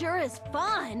 This sure is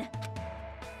fun!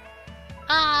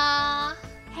 Ah.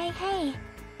 Hey.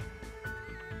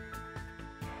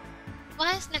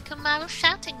 Why is Nekomaru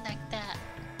shouting like that?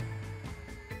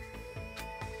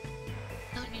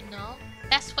 Don't you know?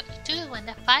 That's what you do when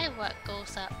the firework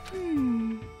goes up.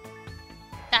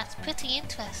 That's pretty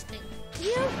interesting.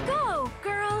 You go,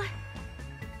 girl!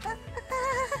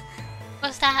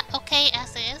 Was that okay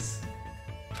as is?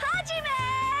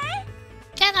 Hajime!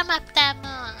 Get him up there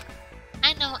more.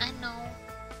 I know.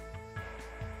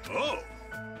 Oh!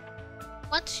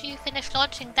 Once you finish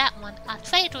launching that one, I'll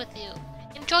trade with you.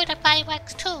 Enjoy the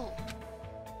fireworks too.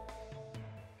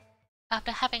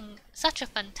 After having such a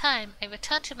fun time, I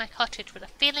returned to my cottage with a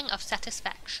feeling of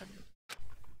satisfaction.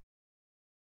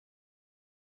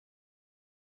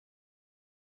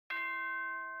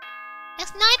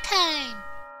 It's night time!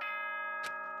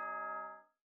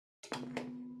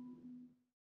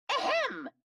 Ahem!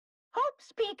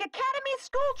 Hope's Peak Academy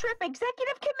School Trip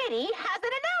Executive Committee has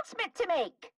an announcement to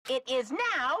make. It is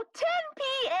now 10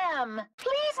 p.m.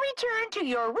 Please return to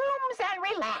your rooms and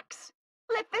relax.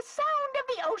 Let the sound of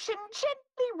the ocean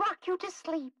gently rock you to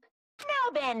sleep.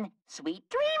 Now then, sweet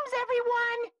dreams,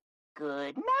 everyone.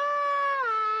 Good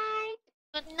night.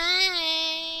 Good night,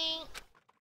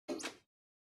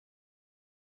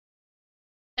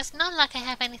 It's not like I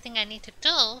have anything I need to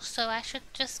do, so I should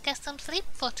just get some sleep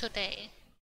for today.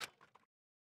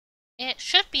 It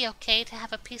should be okay to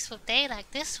have a peaceful day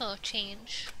like this for a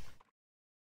change.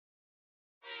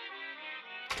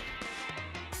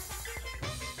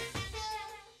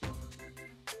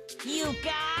 You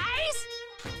guys?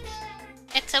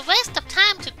 It's a waste of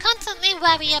time to constantly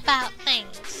worry about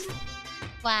things.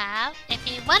 Well, if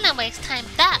you wanna waste time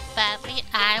that badly,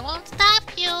 I won't stop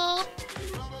you.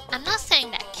 I'm not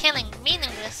saying that killing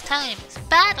meaningless time is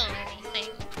bad or anything.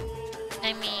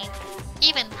 I mean,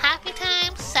 even happy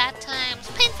times, sad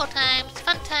times, painful times,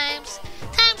 fun times,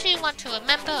 times you want to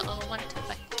remember or want to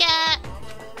forget,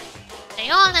 they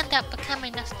all end up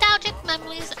becoming nostalgic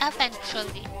memories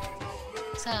eventually.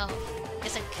 So,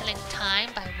 isn't killing time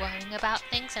by worrying about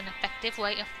things an effective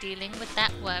way of dealing with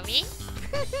that worry?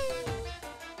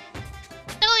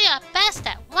 Do your best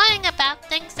at worrying about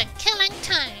things and killing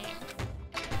time.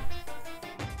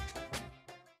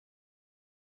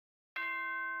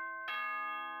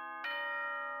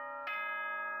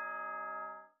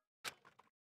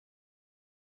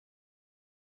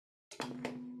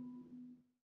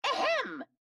 Ahem!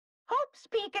 Hope's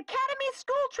Peak Academy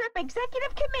School Trip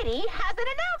Executive Committee has an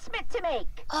announcement to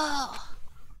make. Oh.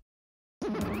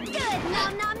 Good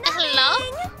nom nom Hello?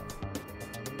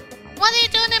 What are you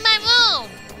doing in my room?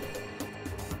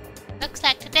 Looks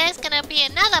like today's gonna be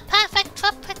another perfect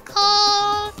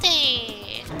tropical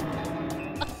day.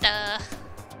 What the?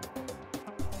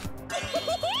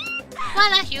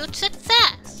 What a huge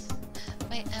success!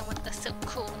 Wait, I want the silk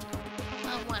cool.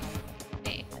 I want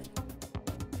it.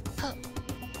 Oh.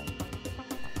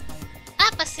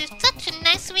 That received such a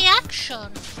nice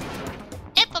reaction.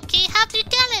 Ibuki, how'd you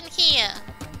get in here?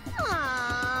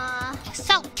 Aww. You're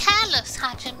so careless,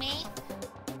 Hajime.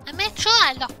 I made sure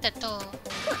I locked the door.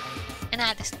 And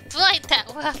I destroyed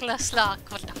that worthless lock.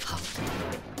 What the fuck?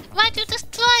 Why'd you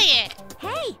destroy it?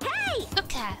 Hey, hey!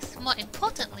 Lucas, more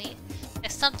importantly,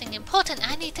 there's something important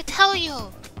I need to tell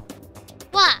you.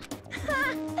 What?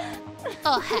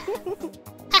 Oh, ha.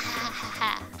 Ha ha ha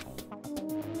ha.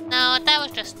 No, that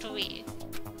was just 3.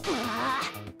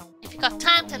 If you got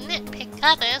time to nitpick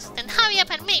others, then hurry up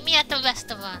and meet me at the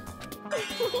restaurant.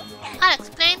 I'll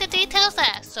explain the details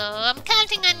there, so I'm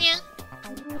counting on you.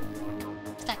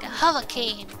 It's like a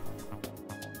hurricane.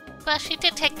 Well, she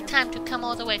did take the time to come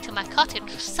all the way to my cottage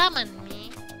to summon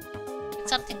me. Did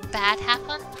something bad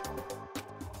happen?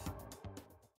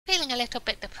 Feeling a little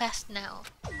bit depressed now.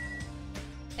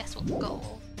 Guess we'll go.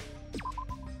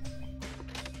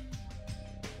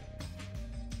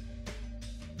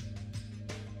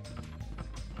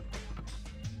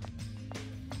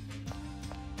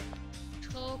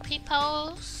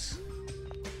 Peoples.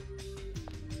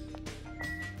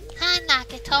 Hi,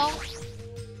 Nagito.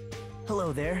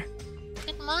 Hello there.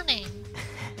 Good morning.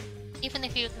 Even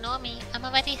if you ignore me, I'm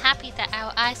already happy that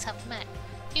our eyes have met.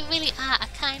 You really are a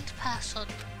kind person.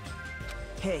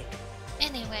 Hey,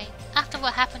 Anyway, after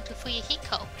what happened to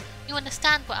Fuyuhiko, you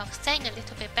understand what I was saying a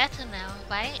little bit better now,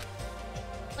 right?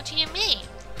 What do you mean?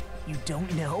 you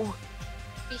don't know?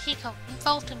 Fuyuhiko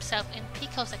involved himself in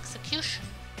Pico's execution.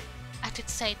 I did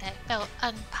say that it felt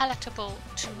unpalatable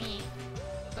to me,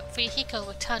 but Fuyuhiko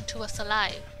returned to us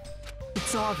alive.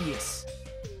 It's obvious.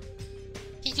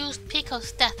 He used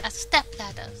Pico's death as a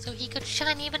stepladder so he could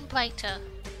shine even brighter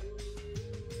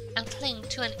and cling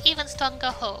to an even stronger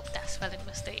hope. That spelling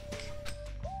mistake.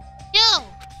 Yo!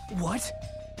 What?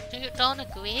 Do you don't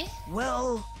agree?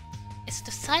 Well, It's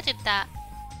decided that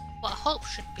what hope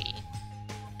should be.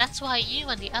 That's why you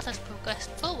and the others progressed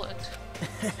forward.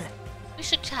 We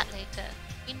should chat later.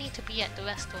 We need to be at the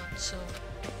restaurant soon.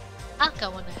 I'll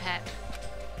go on ahead.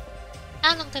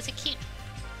 How long does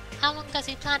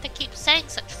he plan to keep saying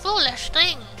such foolish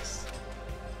things?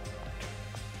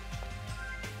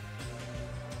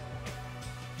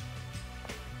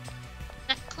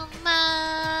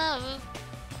 Nakumaru.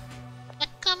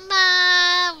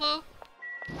 Nakumaru.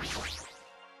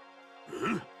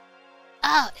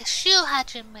 Oh, it's you,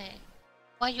 Hajime.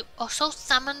 Were you also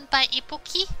summoned by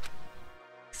Ibuki?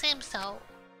 Seems so.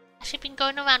 Has she been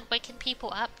going around waking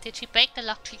people up? Did she break the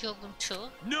lock to your room too?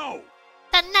 No!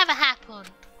 That never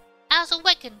happened. I was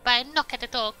awakened by a knock at the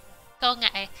door going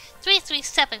at a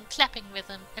 337 clapping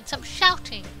rhythm and some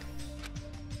shouting.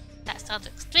 That sounds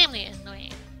extremely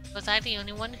annoying. Was I the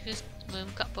only one whose room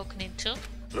got broken into?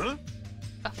 Huh?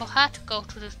 But for her to go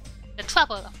to the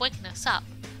trouble of waking us up,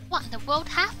 what in the world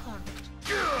happened?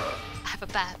 I have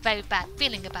a very bad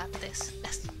feeling about this.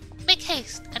 Let's make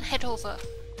haste and head over.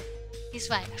 He's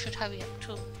right, I should hurry up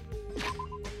too.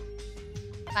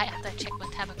 Right after I check my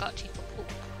Tamagotchi for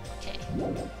poop. Okay.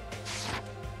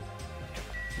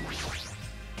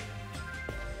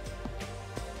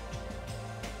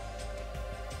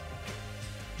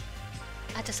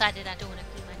 I decided I don't want to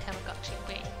clean my Tamagotchi.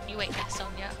 Wait, you wait there,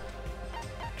 Sonia.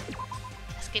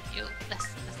 Let's give you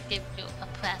a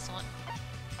present.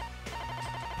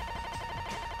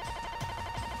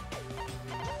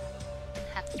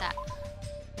 Have that.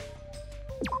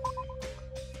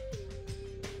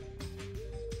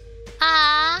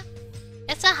 Ah,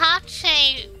 it's a heart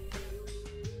shape.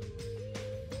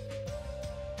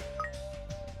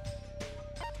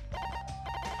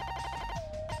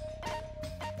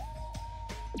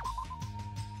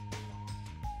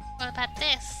 What about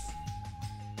this?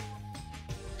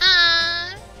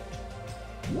 Ah.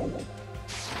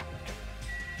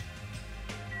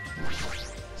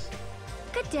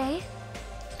 Good day.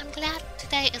 I'm glad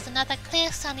today is another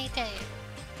clear sunny day.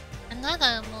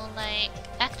 Another more like...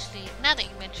 Actually, now that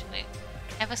you mention it,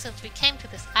 ever since we came to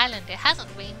this island it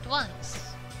hasn't rained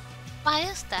once. Why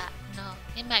is that? No,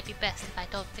 it might be best if I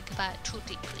don't think about it too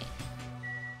deeply.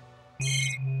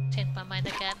 Change my mind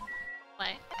again.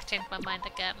 Wait, I changed my mind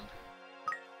again.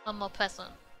 One more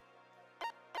present.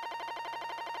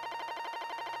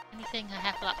 Anything I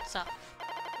have lots of.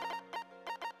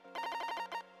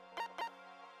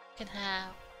 Can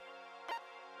have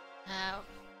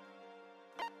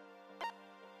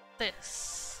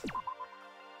this.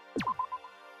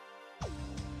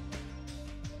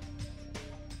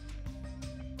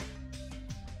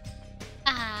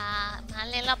 Ah, my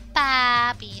little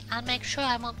baby. I'll make sure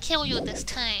I won't kill you this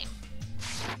time.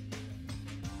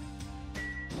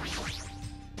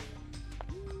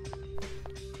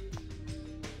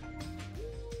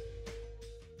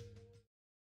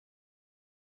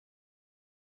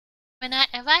 When I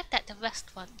arrived at the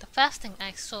restaurant, the first thing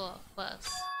I saw was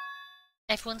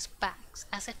everyone's backs,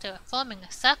 as if they were forming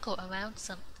a circle around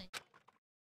something.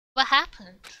 What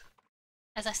happened?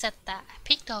 As I said that, I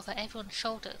peeked over everyone's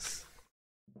shoulders.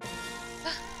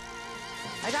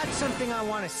 I got something I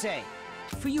want to say.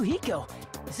 Fuyuhiko,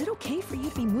 is it okay for you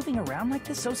to be moving around like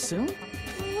this so soon?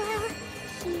 Well,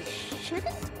 he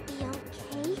shouldn't be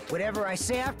okay. Whatever I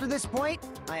say after this point,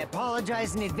 I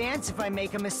apologize in advance if I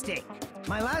make a mistake.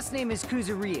 My last name is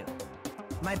Kuzuryu.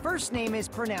 My first name is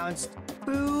pronounced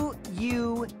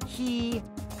Fuyuhiko.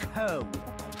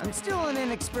 I'm still an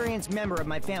inexperienced member of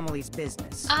my family's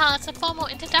business. Ah, it's a formal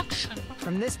introduction.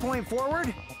 From this point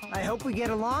forward, I hope we get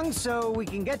along so we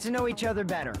can get to know each other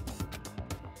better.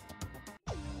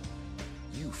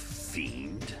 You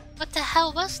fiend. What the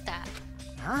hell was that?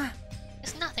 Huh?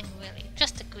 It's nothing really,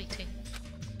 just a greeting.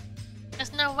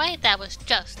 There's no way that was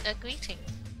just a greeting.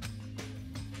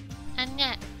 And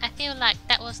yet, I feel like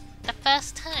that was the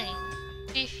first time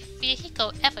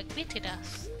Fuyuhiko ever greeted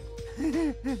us.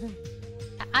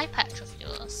 That eye patch of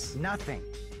yours. Nothing.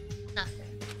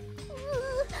 Nothing.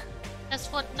 There's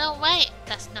no way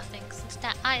that's nothing since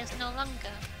that eye is no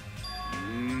longer.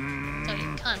 So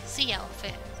you can't see our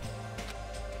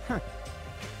fear.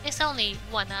 It's only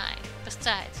one eye.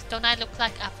 Besides, don't I look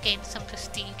like I've gained some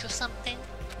prestige or something?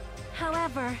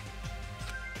 However...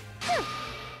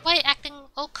 Why are you acting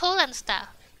all cool and stuff?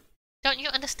 Don't you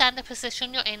understand the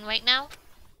position you're in right now?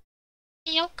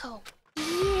 Yoko,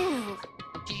 You...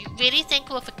 do you really think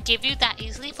we'll forgive you that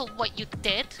easily for what you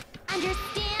did?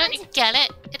 understand? Don't you get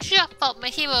it? It's your fault my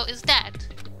hero is dead.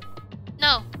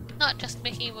 No, not just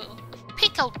my hero.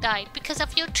 Pico died because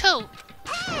of you too.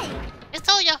 Hey! It's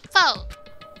all your fault.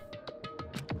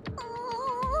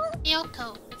 Oh,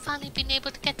 Yoko, we've finally been able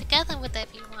to get together with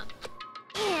everyone.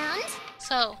 and?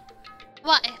 So,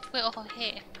 what if we're all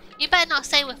here? You better not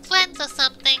say we're friends or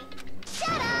something. Shut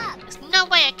up! There's no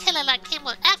way a killer like him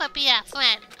will ever be our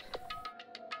friend.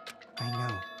 I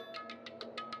know.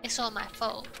 It's all my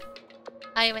fault.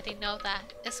 I already know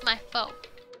that. It's my fault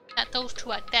that those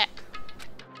two are dead.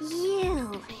 You...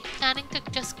 Are you planning to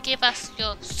just give us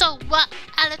your "so what"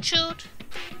 attitude?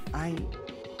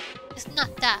 It's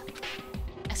not that.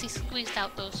 As he squeezed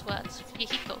out those words,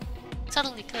 Fuyuhiko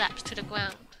suddenly collapsed to the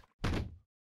ground.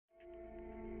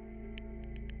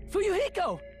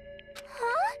 Fuyuhiko!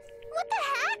 Huh? What the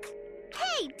heck?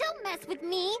 Hey, don't mess with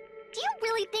me! Do you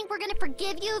really think we're gonna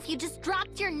forgive you if you just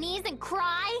drop to your knees and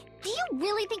cry? Do you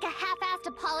really think a half-assed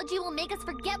apology will make us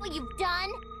forget what you've done?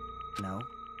 No,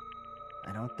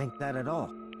 I don't think that at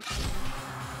all.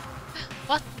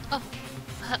 What? Oh,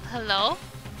 hello?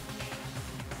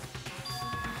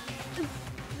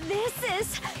 This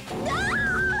is... No!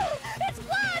 It's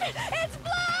blood! It's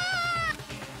blood!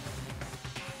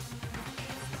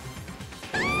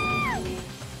 Ah!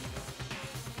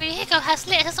 Fuyuhiko has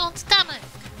lit his own stomach!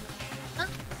 Huh?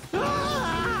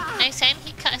 Are you saying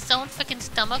he cut his own freaking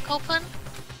stomach open?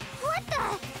 What the...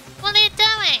 What are you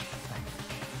doing?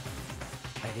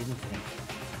 I didn't think.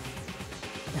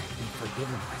 Being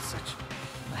forgiven by such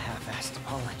a half-assed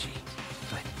apology,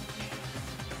 but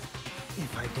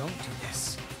if I don't do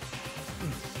this,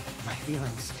 my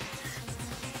feelings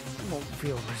won't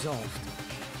feel resolved.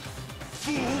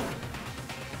 Fool!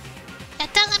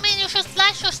 That doesn't mean you should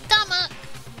slice your stomach!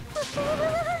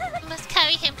 You must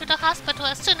carry him to the hospital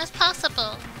as soon as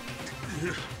possible.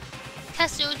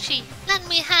 Kazuchi, lend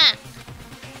me a hand.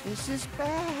 This is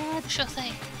bad. Sure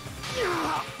thing.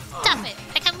 Stop it!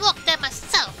 I can walk there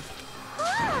myself!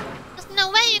 There's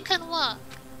no way you can walk!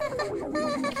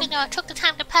 Even though I took the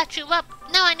time to patch you up,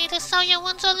 now I need to sew your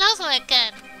wounds all over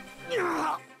again!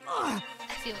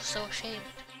 I feel so ashamed.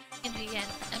 In the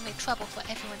end, I made trouble for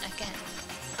everyone again.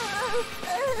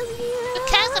 Who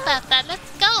cares about that?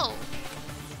 Let's go!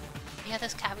 The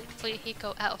others carried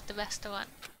Fuyuhiko out of the restaurant.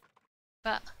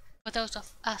 But for those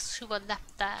of us who were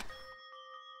left there,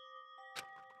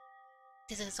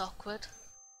 this is awkward.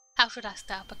 How should I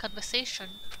start up a conversation?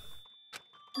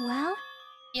 Well,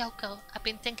 Yoko, I've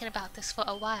been thinking about this for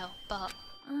a while, but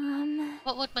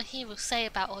what would Mahiru say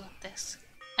about all of this?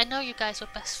 I know you guys were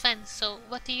best friends, so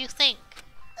what do you think?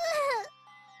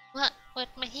 What would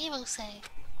Mahiru say?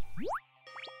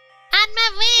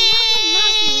 Anne-Marie!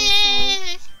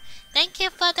 Thank you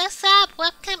for the sub.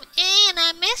 Welcome in.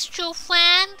 I missed you,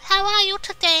 friend. How are you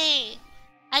today?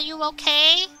 Are you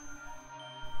okay?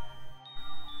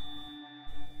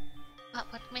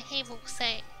 What would Mahiru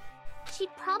say? she'd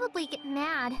probably get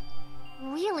mad.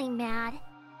 Really mad.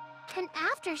 And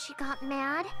after she got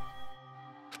mad...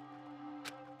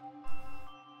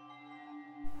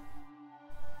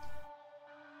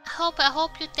 I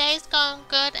hope your day's going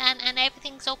good and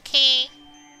everything's okay.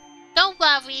 Don't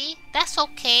worry, that's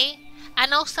okay. I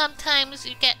know sometimes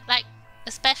you get like,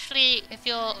 especially if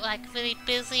you're like really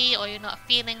busy or you're not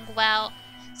feeling well,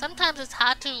 sometimes it's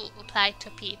hard to reply to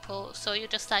people, so you're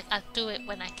just like, I'll do it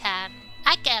when I can.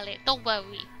 I get it, don't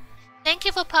worry. Thank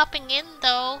you for popping in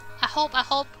though. I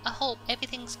hope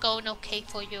everything's going okay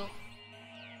for you.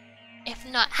 If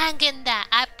not, hang in there.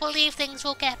 I believe things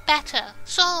will get better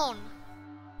soon.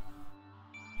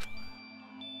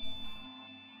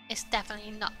 It's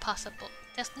definitely not possible.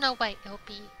 There's no way it'll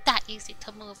be that easy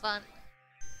to move on.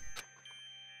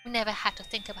 We never had to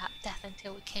think about death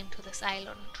until we came to this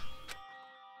island.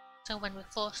 So when we're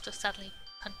forced to suddenly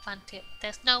confront it,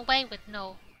 there's no way we'd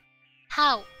know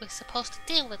how we're supposed to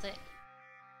deal with it.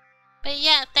 But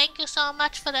yeah, thank you so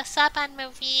much for the sub,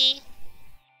 Anne-Marie.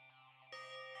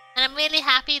 And I'm really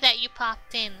happy that you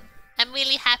popped in. I'm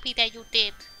really happy that you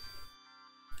did.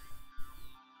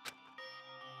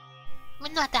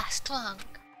 We're not that strong.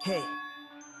 Hey.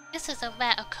 This is a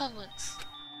rare occurrence.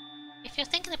 If you're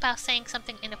thinking about saying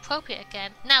something inappropriate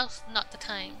again, now's not the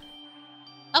time.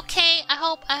 Okay, I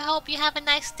hope you have a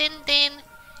nice din-din.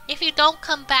 If you don't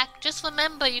come back, just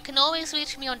remember you can always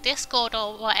reach me on Discord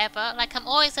or whatever. Like, I'm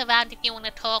always around if you want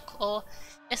to talk or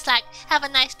just like have a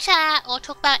nice chat or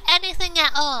talk about anything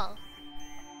at all.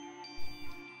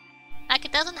 Like,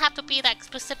 it doesn't have to be like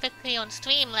specifically on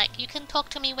stream. Like, you can talk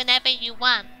to me whenever you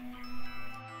want.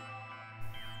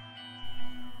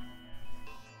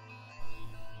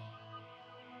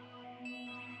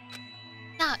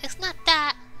 No, it's not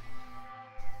that.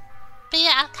 But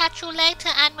yeah, I'll catch you later,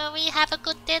 Anne-Marie. Have a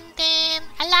good din-din.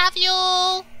 I love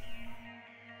you!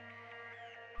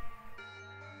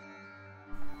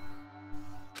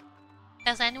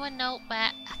 Does anyone know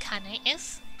where Akane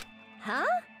is? Huh?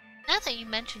 Now that you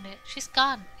mention it, she's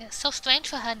gone. It's so strange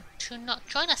for her to not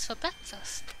join us for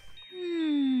breakfast.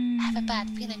 I have a bad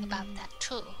feeling about that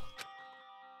too.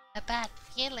 A bad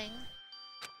feeling?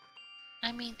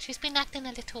 I mean, she's been acting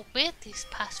a little weird these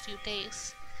past few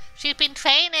days. She's been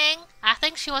training. I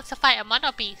think she wants to fight a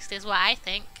mono beast is what I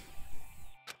think.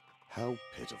 How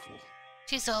pitiful.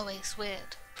 She's always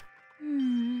weird.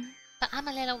 But I'm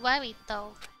a little worried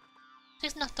though.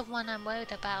 She's not the one I'm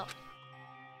worried about.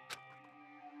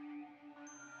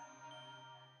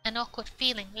 An awkward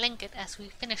feeling lingered as we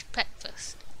finished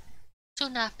breakfast.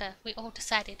 Soon after, we all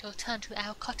decided to return to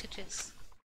our cottages.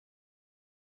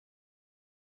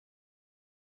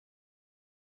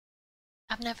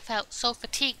 I've never felt so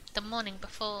fatigued the morning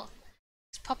before.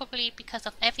 It's probably because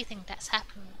of everything that's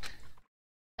happened.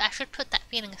 But I should put that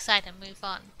feeling aside and move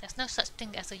on. There's no such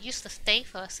thing as a useless day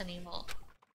for us anymore.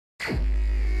 For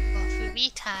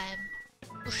free time,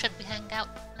 who should we hang out?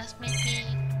 Let's maybe...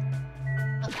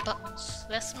 not buttons.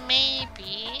 Let's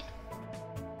maybe...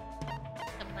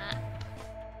 the map.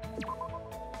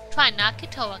 Try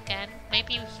Nakito again.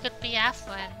 Maybe he could be our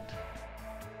friend.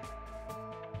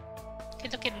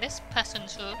 Could look in this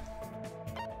person's room.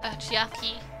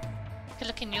 Chiaki. Could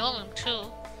look in your room too.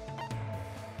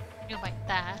 You're right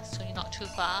there, so you're not too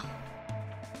far.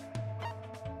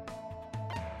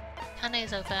 Hana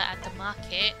is over at the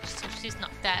market, so she's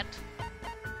not dead.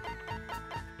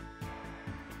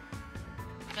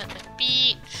 Go at the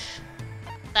beach.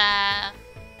 There.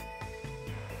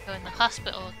 Go in the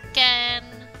hospital again.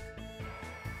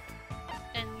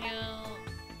 Continue.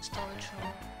 Storage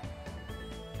room.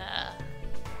 There.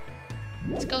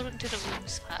 Let's go into the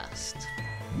rooms first.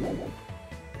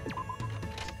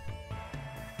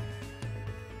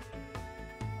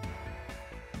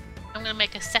 I'm gonna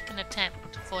make a second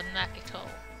attempt for Nagito.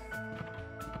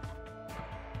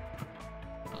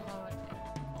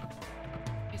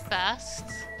 Be fast.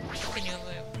 Look in your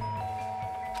room.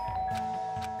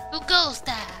 Who goes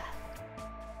there?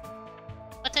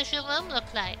 What does your room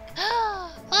look like?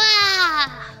 Wow!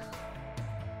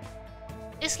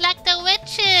 It's like the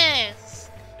witches!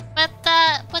 With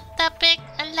the big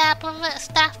elaborate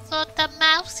stuff for the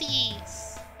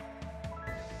mousies.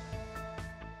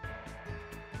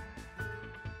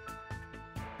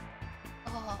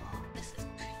 Oh, this is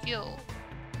cute.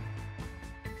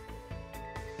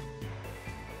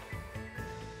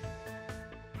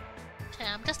 Okay,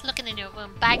 I'm just looking in your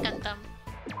room, bag on them.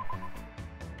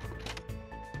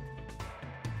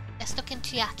 Let's look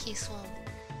into Yaki's room.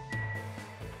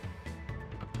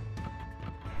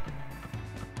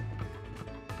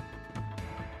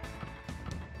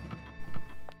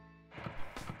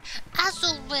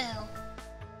 Azul,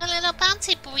 a little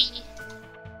bouncy boy.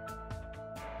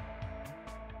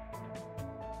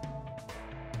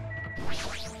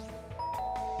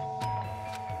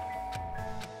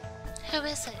 Who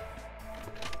is it?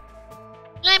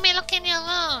 Let me look in your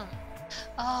room.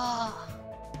 Oh.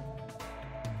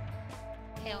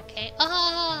 Okay.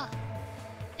 Oh,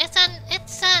 it's a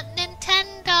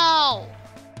Nintendo.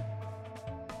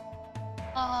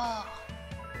 Oh.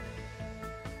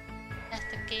 That's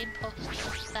the game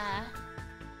poster there.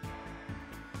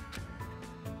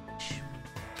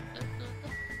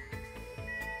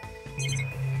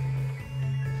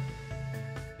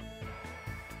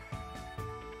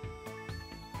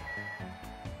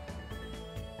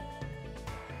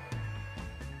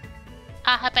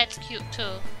 Ah, her bed's cute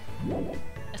too.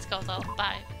 Let's go though.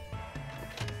 Bye.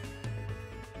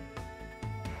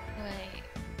 Wait.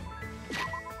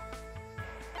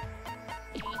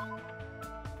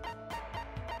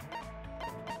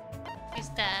 He's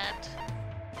dead.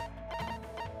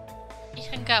 He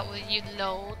hung out with you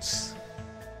loads.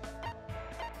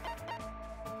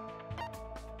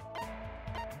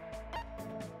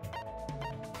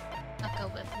 I'll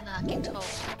go with Nagito.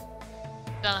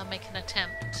 Gotta make an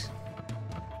attempt.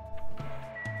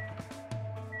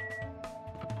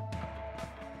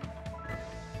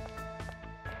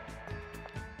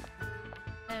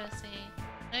 Where is he?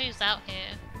 No, he's out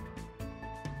here.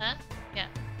 Huh? Yeah.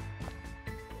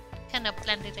 Kind of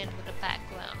blended in with the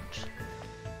background.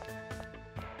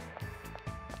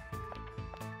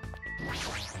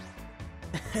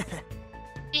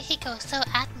 Here he goes, so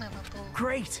admirable.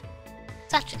 Great!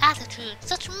 Such attitude,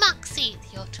 such moxie,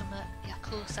 the ultimate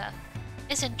Yakuza.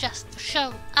 Isn't just for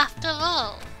show after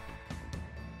all.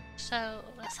 So,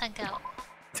 let's hang out.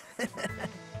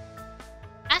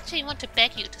 I actually want to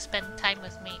beg you to spend time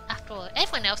with me. After all,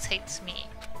 everyone else hates me.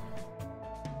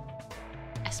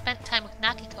 I spent time with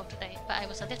Nagito today, but I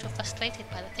was a little frustrated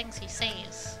by the things he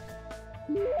says.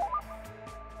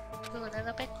 Go a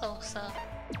little bit closer.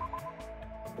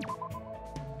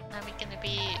 Are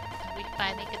we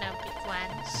finally gonna be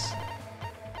friends?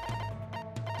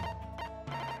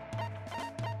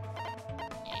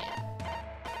 Yeah.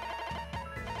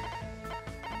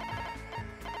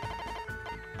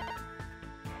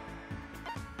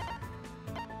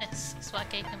 This is what I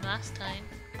gave him last time.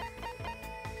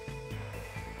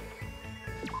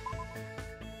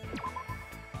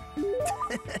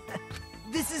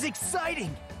 This is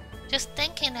exciting! Just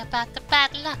thinking about the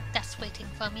bad luck that's waiting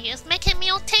for me is making me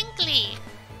all tingly!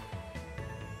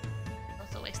 That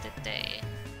was a wasted day.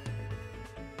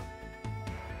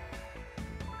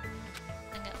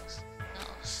 Nothing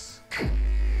else.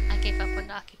 I gave up on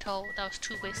Akito. That was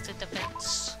 2 wasted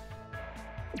events.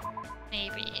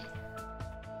 Maybe.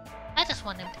 I just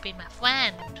want him to be my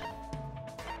friend.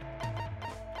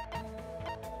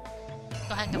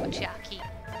 Go hang out with Chiaki.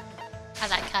 I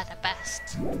like her the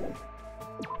best.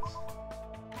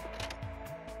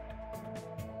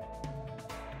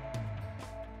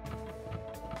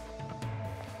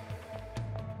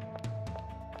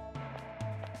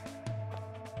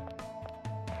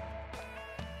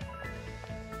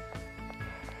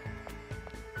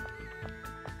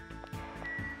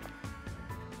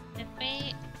 Did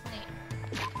we... Wait.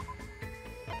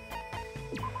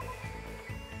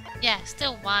 Yeah,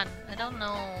 still 1. I don't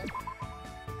know.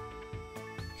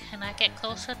 Can Can I get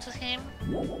closer to him?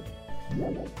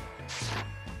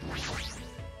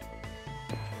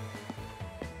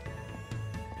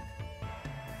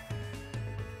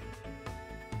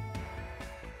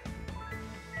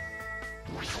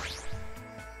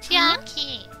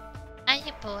 Chiaki! Are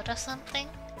you bored or something?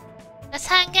 Let's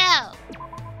hang out!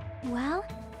 Well?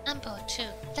 I'm bored too.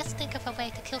 Let's think of a way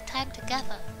to kill time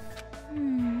together.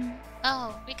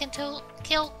 Oh, we can kill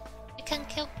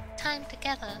time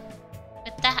together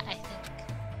with that, I think.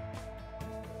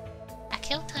 I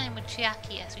killed time with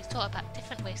Chiaki as we thought about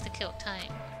different ways to kill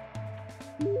time.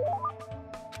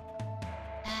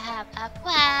 I have a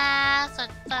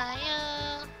present for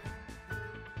you.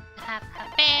 I have a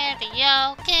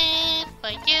video game for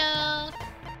you.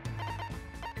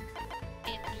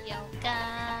 Video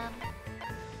game.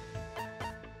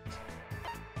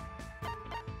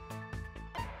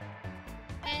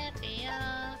 Video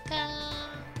game.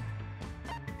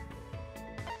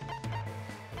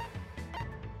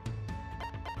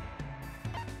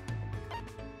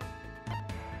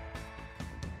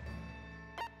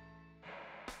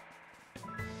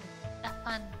 The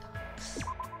fun box.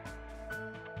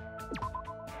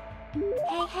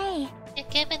 Hey. You're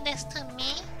giving this to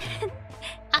me?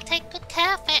 I'll take good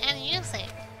care of it and use it.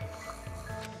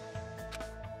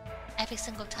 Every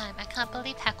single time, I can't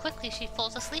believe how quickly she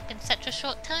falls asleep in such a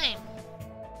short time.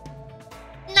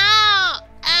 No!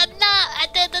 No! I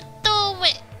didn't do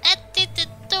it! I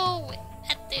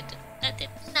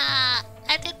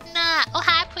did not! Oh,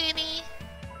 hi, pretty!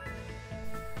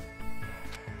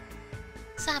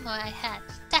 Samurai hat,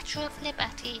 Statue of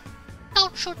Liberty.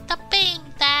 Don't shoot the beam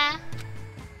there!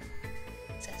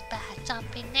 Says bad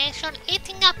zombie nation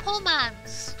eating up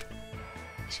humans.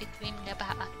 Is she dreaming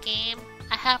about a game?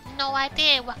 I have no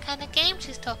idea what kind of game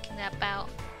she's talking about.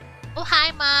 Oh,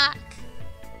 hi, Mark.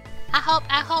 I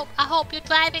hope your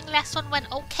driving lesson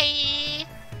went okay.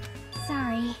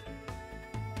 Sorry.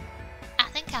 I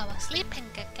think I was sleeping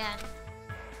again.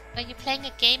 Were you playing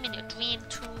a game in your dream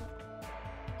too?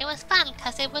 It was fun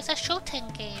because it was a shooting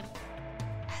game.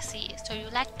 I see, so you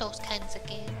like those kinds of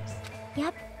games.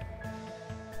 Yep.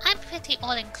 I'm pretty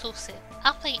all-inclusive.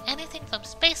 I'll play anything from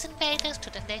Space Invaders to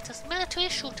the latest military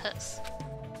shooters.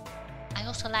 I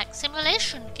also like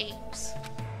simulation games.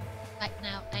 Right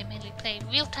now, I mainly play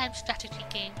real-time strategy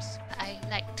games, but I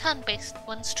like turn-based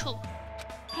ones too.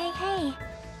 Hey.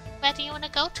 Where do you want to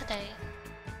go today?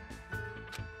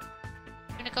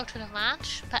 You want to go to the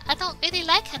ranch? But I don't really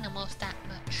like animals that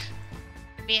much.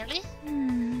 Really?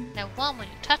 They're warm when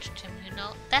you touch them, you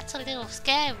know? That's a little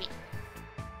scary.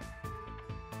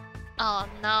 Oh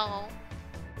no.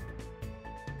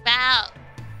 Wow.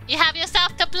 You have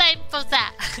yourself to blame for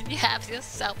that. You have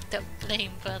yourself to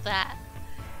blame for that.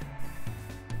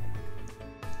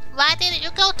 Why didn't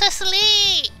you go to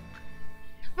sleep?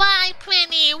 Why,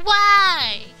 Prinny?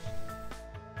 Why?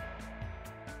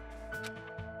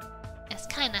 It's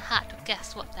kinda hard to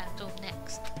guess what they'll do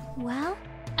next. Well?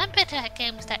 I'm better at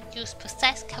games that use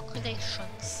precise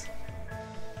calculations.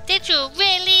 Did you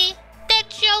really?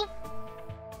 Did you?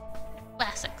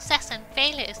 Where success and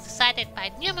failure is decided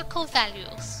by numerical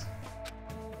values.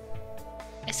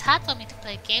 It's hard for me to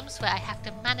play games where I have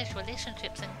to manage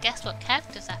relationships and guess what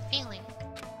characters are feeling.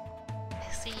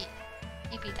 I see.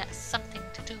 Maybe that's something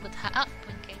to do with her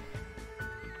upbringing.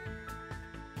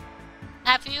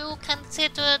 Have you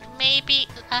considered maybe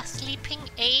a sleeping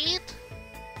aid?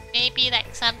 Maybe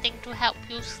like something to help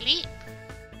you sleep?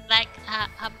 Like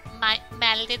my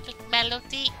little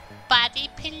melody body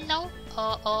pillow?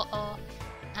 Or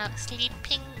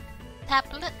sleeping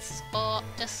tablets? Or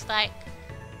just like...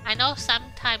 I know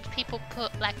sometimes people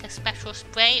put like a special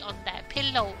spray on their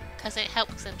pillow because it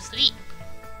helps them sleep.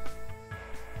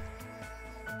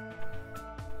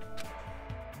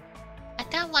 I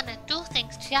don't want to do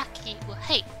things Chiaki will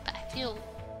hate, but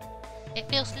it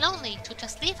feels lonely to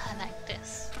just leave her like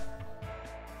this.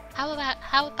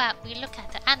 How about we look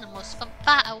at the animals from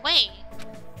far away?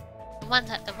 The ones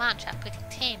at the ranch are pretty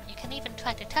tame. You can even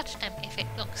try to touch them if it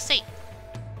looks safe.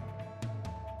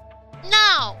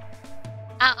 No!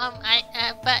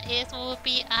 But it will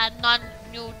be a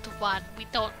non-nude one. We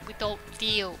don't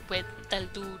deal with the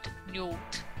lewd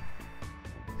nude.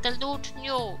 The lewd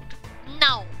nude.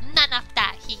 No, none of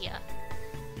that here.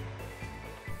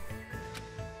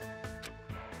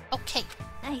 Okay.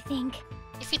 I think...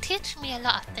 If you teach me a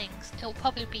lot of things, it will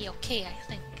probably be okay, I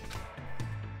think.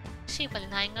 She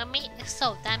relying on me, if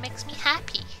so, that makes me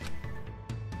happy.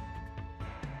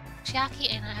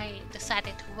 Chiaki and I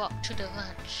decided to walk to the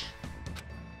ranch.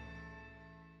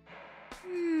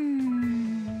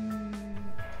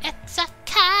 It's a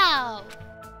cow!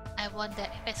 I wonder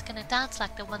if it's gonna dance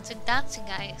like the ones in Dancing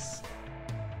Eyes.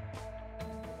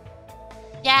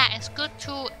 Yeah, it's good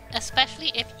too,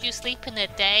 especially if you sleep in the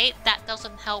day, that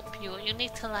doesn't help you. You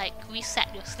need to like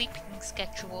reset your sleeping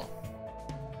schedule.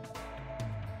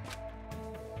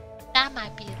 That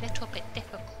might be a little bit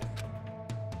difficult.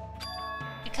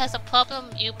 Because the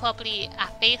problem you probably are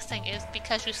facing is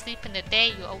because you sleep in the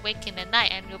day, you're awake in the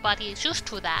night, and your body is used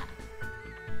to that.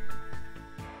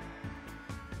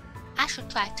 I should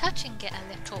try touching it a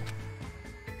little.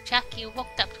 Jackie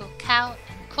walked up to a cow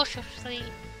and cautiously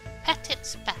pet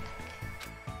its back.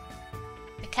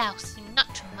 The cow seemed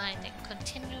not to mind and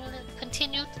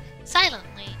continued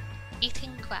silently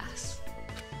eating grass.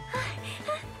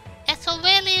 It's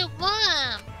really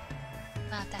warm!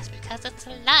 Well, that's because it's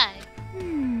alive.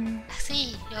 I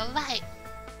see, you're right.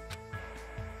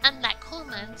 Unlike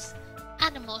humans,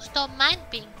 animals don't mind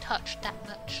being touched that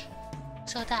much,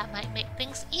 so that might make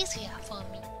things easier for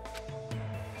me.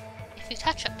 If you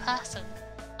touch a person,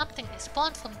 something is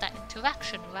born from that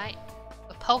interaction, right?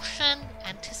 Repulsion,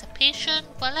 anticipation,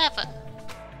 whatever.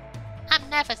 I'm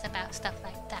nervous about stuff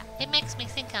like that. It makes me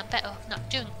think I'm better off not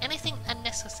doing anything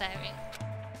unnecessary.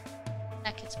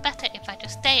 Like it's better if I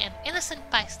just stay an innocent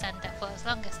bystander for as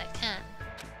long as I can.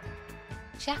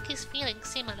 Jackie's feelings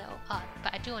seem a little odd,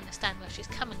 but I do understand where she's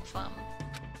coming from.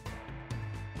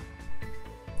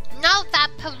 No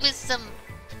vampirism!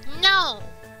 No!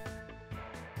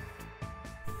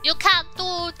 You can't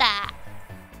do that!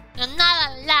 You're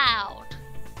not allowed!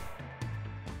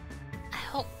 I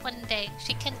hope one day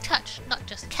she can touch not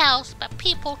just cows, but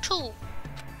people too.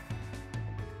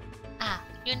 Ah,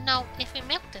 you know, if we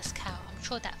milk this cow, I'm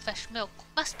sure that fresh milk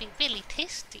must be really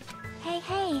tasty.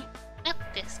 Hey. Milk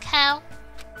this cow.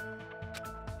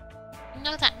 You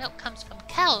know that milk comes from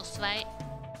cows, right?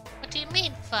 What do you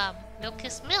mean from? Milk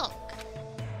is milk.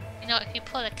 You know, if you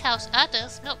pull a cow's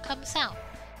udders, milk comes out.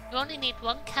 You only need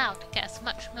one cow to get as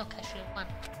much milk as you want.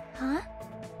 Huh?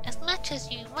 As much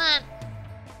as you want.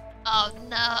 Oh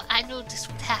no, I knew this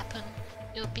would happen.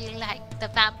 You'll be like the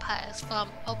vampires from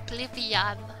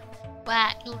Oblivion,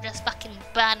 where you just fucking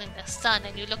burn in the sun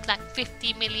and you look like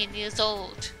 50 million years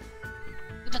old.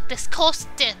 You look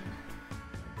disgusting.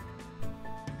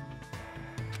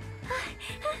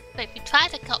 But if you try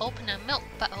to cut open a milk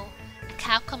bottle, a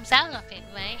cow comes out of it,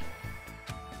 right?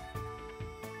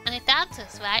 And it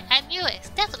dances, right? I knew it. It's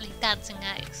definitely Dancing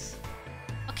Eyes.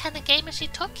 What kind of game is she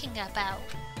talking about?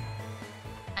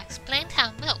 I explained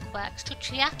how milk works to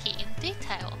Chiaki in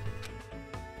detail.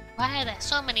 Why are there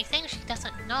so many things she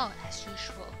doesn't know as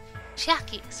usual?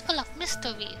 Chiaki is full of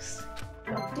mysteries.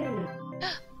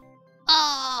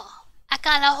 Oh, I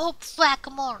got a hope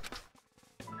fragment.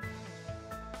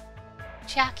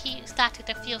 Chiaki started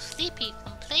to feel sleepy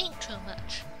from playing too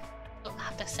much. So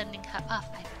after sending her off,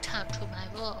 I returned to my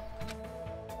room.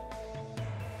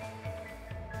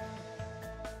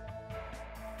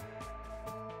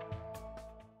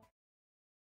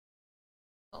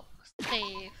 Oh,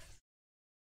 save.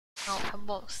 No, I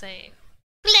won't save.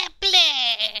 Bleh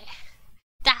bleh!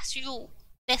 That's you.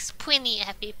 That's Prinny,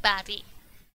 everybody.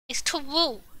 It's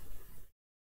true.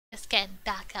 It's getting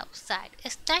dark outside.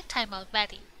 It's nighttime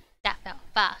already. That felt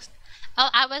fast.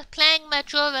 Oh, I was playing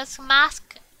Majora's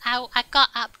Mask. I got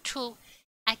up to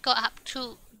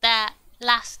the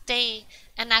last day,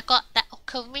 and I got the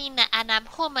ocarina, and I'm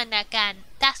human again.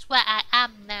 That's where I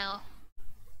am now.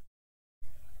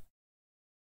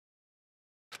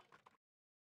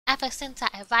 Ever since I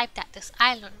arrived at this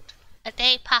island, a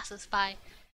day passes by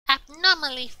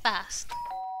abnormally fast.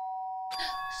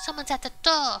 Someone's at the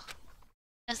door.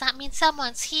 Does that mean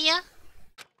someone's here?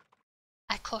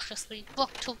 I cautiously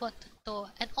walked toward the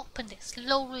door and opened it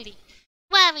slowly,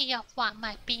 wary of what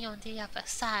might be on the other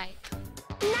side.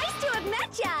 Nice to have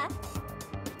met ya!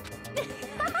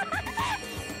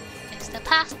 It's the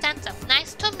past tense of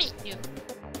nice to meet you.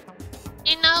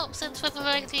 You know, since we've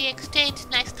already exchanged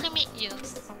nice to meet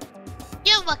yous.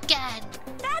 You again!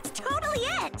 That's totally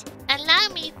it! Allow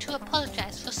me to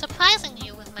apologize for surprising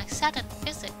you with my sudden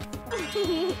visit.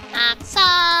 I'm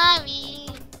sorry!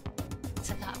 It's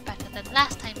a lot better than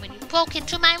last time when you broke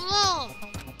into my room!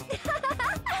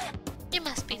 You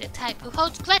must be the type who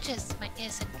holds grudges, my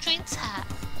innocent dreams have.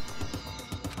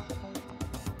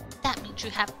 That means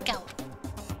you have gout.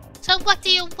 So what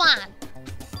do you want?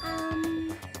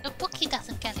 The bookie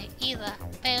doesn't get it either,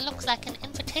 but it looks like an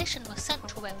invitation was sent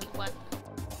to everyone.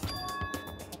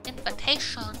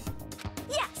 Invitation?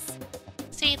 Yes!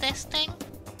 See this thing?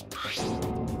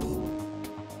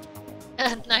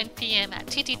 9 PM at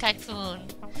TT Typhoon.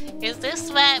 Is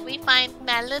this where we find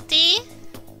Melody?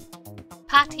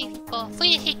 Party for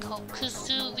Fuyuhiko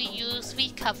Kuzuryu's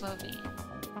recovery.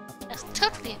 That's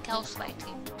totally a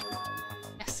ghostwriting.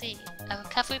 Let's see. A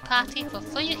recovery party for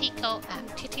Fuyuhiko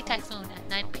at Titi Typhoon at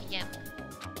 9 PM.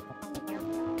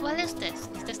 What is this?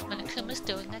 Is this Monokuma's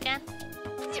doing again?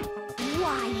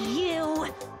 Why, you?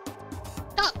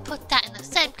 Don't put that in the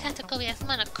same category as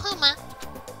Monokuma!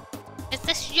 Is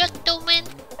this your doing?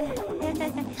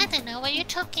 I don't know what you're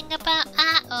talking about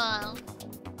at all.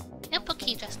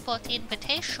 Yampuki just bought the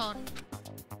invitation.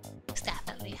 It's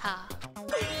definitely her.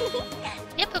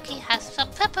 Yampuki has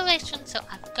some preparation, so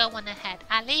I'll go on ahead.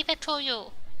 I'll leave it to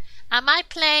you. I might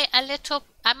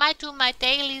do my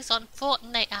dailies on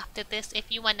Fortnite after this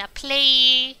if you wanna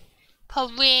play.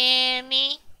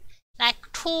 Perini.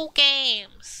 Like 2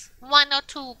 games. 1 or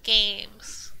 2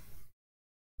 games.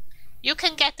 You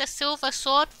can get the silver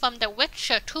sword from The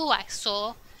Witcher too, I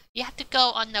saw. You have to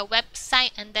go on the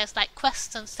website and there's like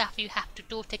quests and stuff you have to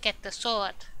do to get the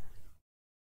sword.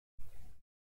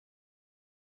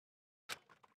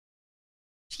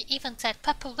 She even said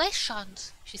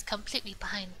preparations. She's completely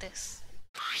behind this.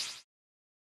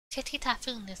 Titi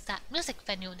Typhoon is that music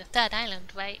venue in the 3rd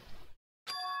island, right?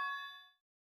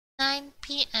 9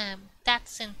 PM.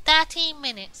 That's in 30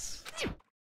 minutes.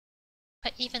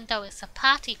 But even though it's a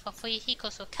party for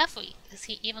Fuyuhiko's recovery, is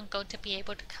he even going to be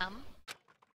able to come?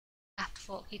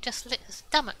 After all, he just lit his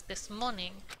stomach this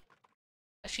morning.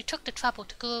 But she took the trouble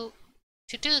to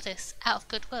do this out of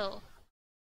goodwill.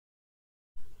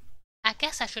 I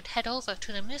guess I should head over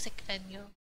to the music venue.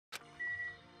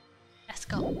 Let's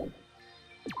go.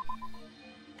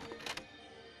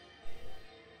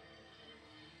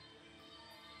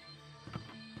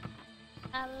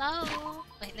 Hello?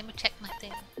 Wait, let me check my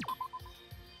thing.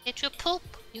 Did you poop?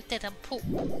 You didn't poop.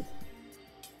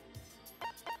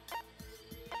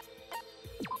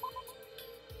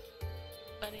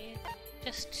 Buddy,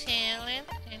 just chilling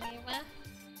anywhere.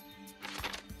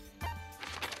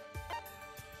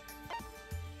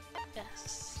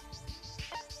 Yes.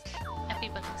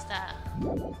 Everybody's there.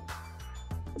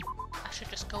 I should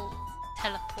just go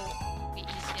teleport. It'll be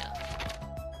easier.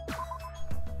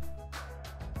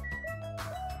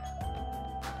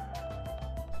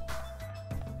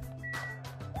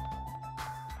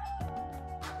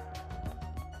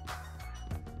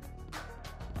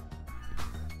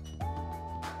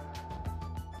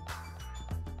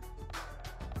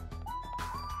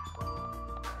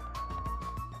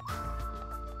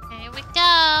 Here we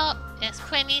go! It's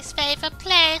Quinny's favorite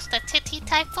place, the Titi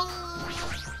Typhoon!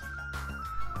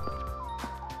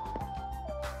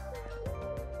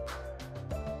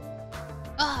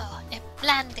 Oh, it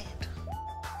blended!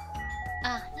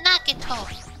 Nagito!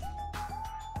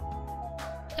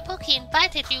 Ibuki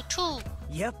invited you too!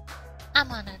 Yep.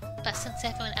 I'm honored, but since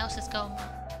everyone else is going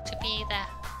to be there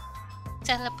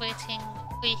celebrating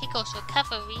Fuyuhiko's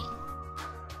recovery,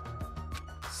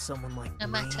 Someone like no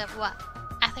me. matter what,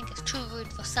 I think it's too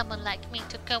rude for someone like me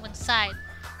to go inside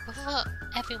before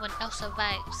everyone else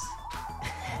arrives.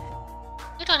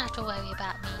 You don't have to worry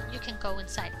about me, you can go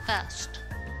inside first.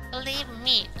 Believe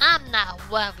me, I'm not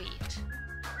worried.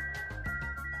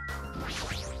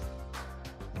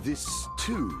 This,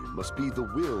 too, must be the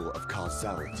will of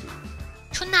causality.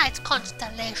 Tonight's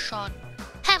constellation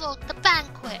herald the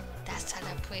banquet that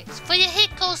celebrates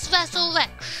Fuyuhiko's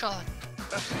resurrection.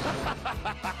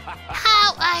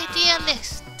 How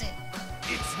idealistic!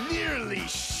 It's nearly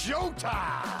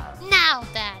showtime! Now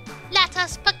then, let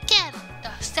us begin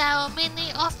the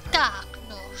ceremony of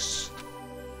darkness.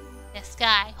 This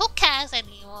guy, who cares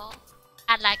anymore?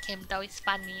 I like him though, he's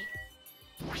funny.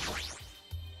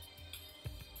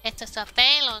 It's a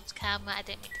surveillance camera, I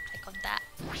didn't mean to click on that.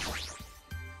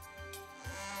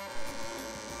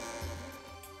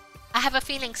 I have a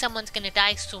feeling someone's gonna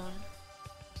die soon.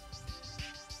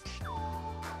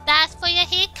 That's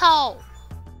Fuyuhiko!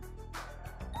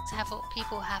 Several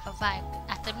people have arrived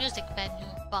at the music venue,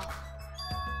 but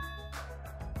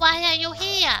why are you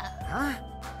here? Huh?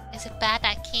 Is it bad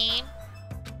I came?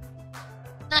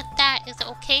 Not that. Is it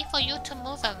okay for you to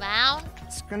move around?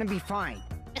 It's gonna be fine.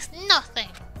 It's nothing.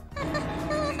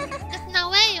 There's no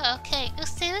way you're okay. You're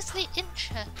seriously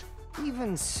injured.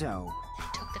 Even so. They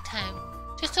took the time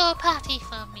to throw a party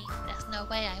for me. There's no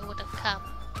way I would have come.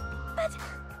 But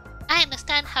I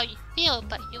understand how you feel,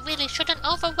 but you really shouldn't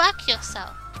overwork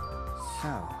yourself. So.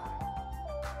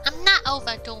 I'm not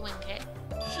overdoing it.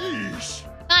 Sheesh!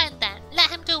 Fine then, let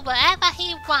him do whatever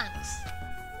he wants.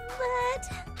 but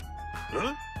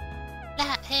Huh?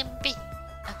 Let him be.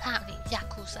 Apparently,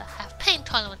 Yakuza have pain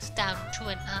tolerance down to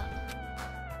an art.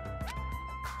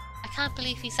 I can't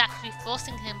believe he's actually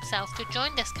forcing himself to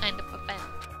join this kind of event.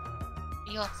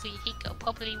 Your Fuyuhiko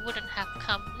probably wouldn't have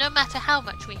come, no matter how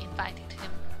much we invited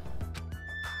him.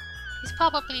 He's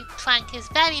probably trying his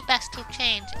very best to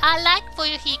change. I like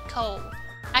Fuyuhiko.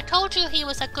 I told you he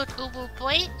was a good Ubu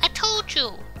boy. I told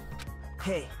you.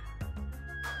 Hey,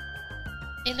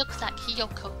 It looks like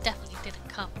Hiyoko definitely didn't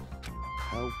come.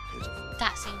 How pitiful.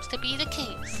 That seems to be the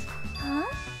case. Huh?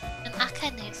 And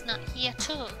Akane's not here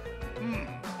too.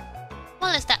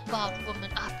 What is that bald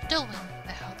woman off doing?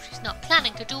 I hope she's not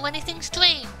planning to do anything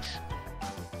strange.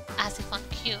 As if on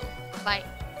cue, right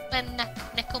when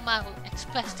Nekomaru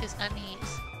expressed his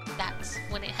unease, that's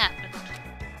when it happened.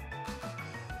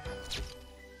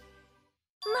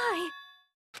 My.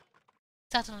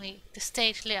 Suddenly, the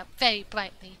stage lit up very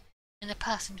brightly, and the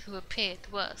person who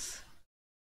appeared was...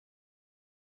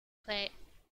 Wait.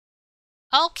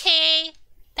 Okay,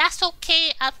 that's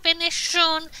okay. I'll finish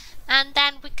soon, and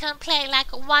then we can play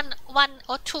like one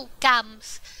or two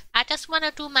games. I just want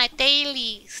to do my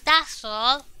dailies, that's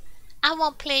all. I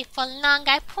won't play for long,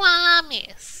 I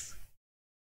promise.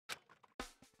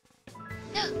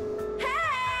 Hey,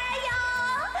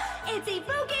 y'all! It's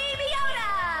Ibuki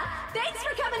Miona! Thanks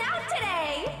for coming out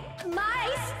today!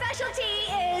 My specialty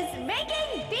is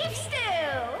making beef stew!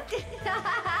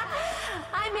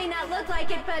 I may not look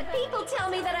like it, but people tell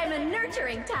me that I'm a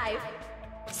nurturing type.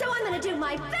 So I'm gonna do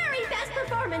my very best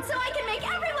performance so I can make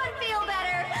everyone feel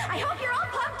better! I hope you're all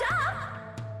pumped up!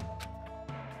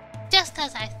 Just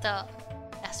as I thought.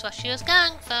 That's what she was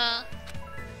going for.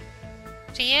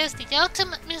 She is the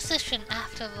ultimate musician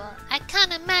after all. I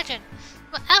can't imagine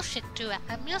what else she'd do at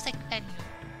a music venue.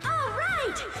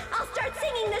 Alright! I'll start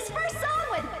singing this first song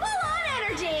with full-on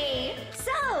energy!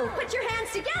 So, put your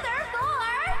hands together for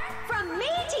From Me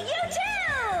to You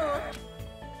Too!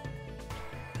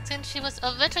 Since she was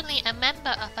originally a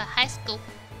member of a high school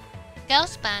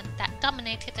girls band that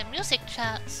dominated the music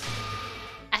charts,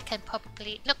 I can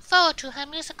probably look forward to her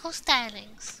musical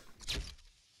stylings.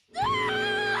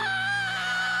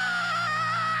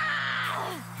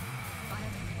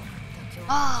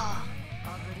 Oh.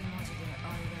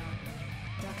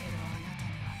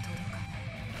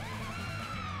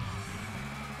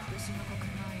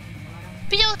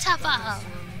 Beautiful!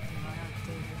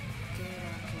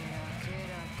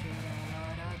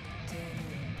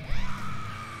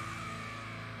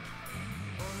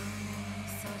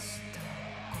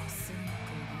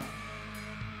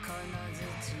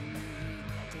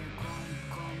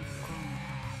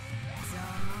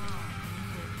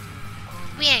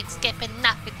 We ain't skipping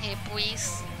nothing here,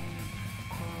 boys.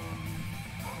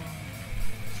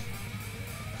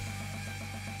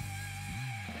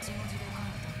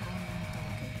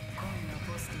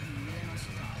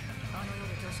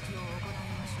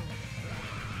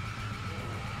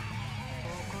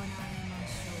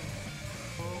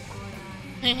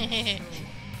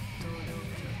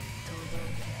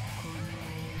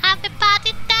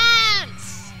 Everybody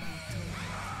dance!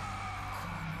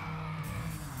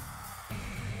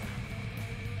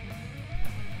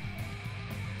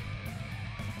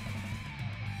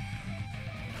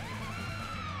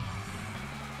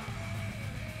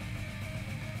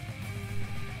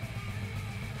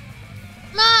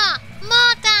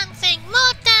 More dancing!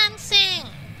 More dancing!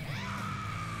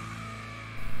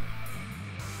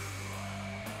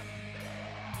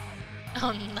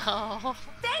 Oh no.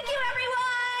 Thank you,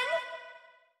 everyone!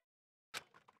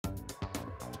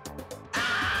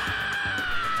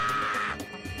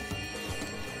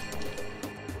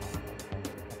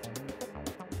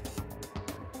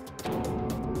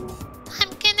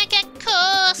 I'm gonna get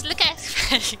cursed! Look at his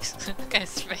face! Look at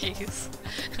his face!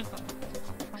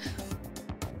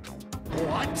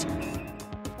 What?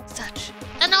 Such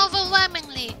an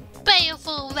overwhelmingly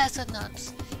baleful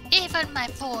resonance. Even my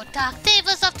four dark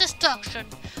devils of destruction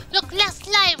look less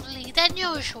lively than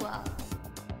usual.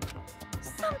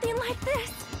 Something like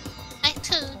this. I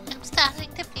too am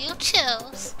starting to feel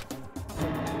chills.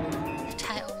 The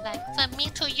title like From Me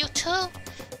to You Too?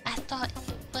 I thought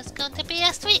it was going to be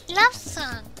a sweet love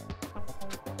song.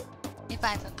 If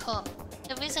I recall,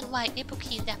 the reason why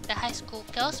Ibuki left the high school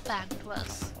girls band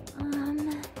was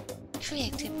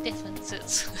creative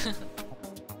differences.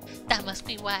 That must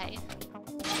be why.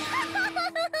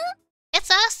 It's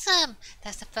awesome!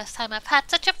 That's the first time I've had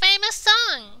such a famous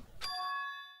song!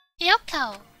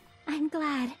 Yoko! I'm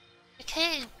glad. You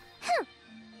came.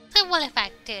 So what if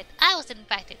I did? I was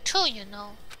invited too, you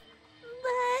know.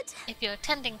 But... If you're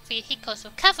attending Fuyuhiko's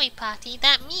recovery party,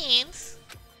 that means...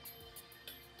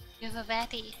 you're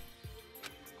ready.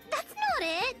 That's not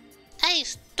it! Are you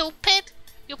stupid?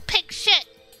 You pig shit!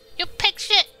 You pig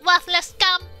shit, worthless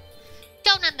scum!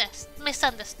 Don't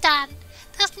misunderstand.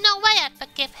 There's no way I'd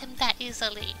forgive him that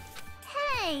easily.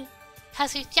 Hey!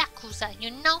 Cause he's Yakuza,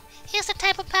 you know? He's the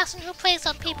type of person who preys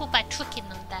on people by tricking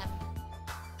on them.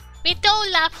 We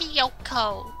don't love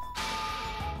Hiyoko.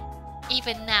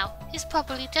 Even now, he's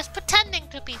probably just pretending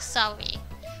to be sorry.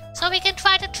 So he can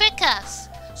try to trick us.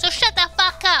 So shut the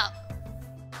fuck up!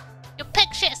 You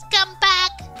pigshit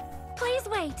scumbag! Please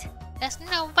wait. There's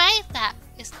no way that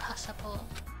is possible.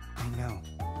 I know.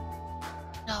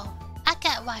 No, I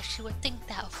get why she would think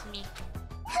that of me.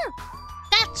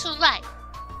 That's right.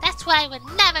 That's why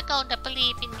we're never going to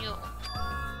believe in you.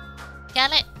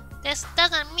 Get it? This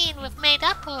doesn't mean we've made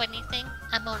up or anything.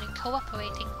 I'm only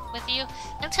cooperating with you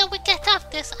until we get off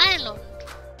this island.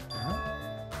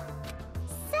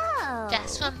 So...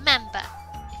 Just remember,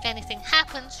 if anything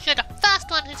happens, you're the first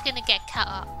one who's gonna get cut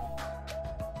off.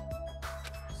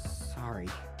 Sorry.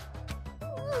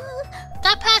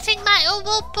 Stop hurting my old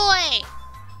boy!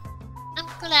 I'm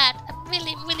glad. I'm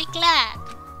really, really glad.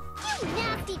 You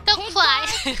nasty Don't pig cry.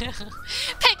 bug.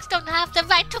 Pigs don't have the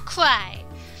right to cry.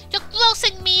 You're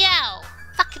grossing me out.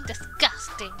 Fucking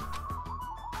disgusting.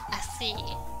 I see.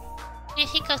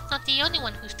 Yahiko's not the only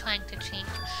one who's trying to change.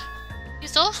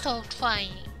 He's also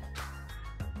trying.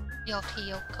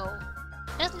 Hiyoko.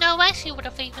 There's no way she would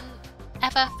have even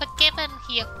ever forgiven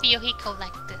Yahiko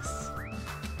like this.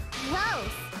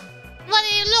 Gross. What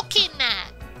are you looking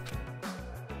at?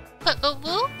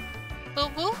 Boo-boo?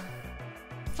 Boo-boo?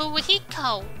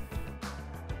 Fuhiko.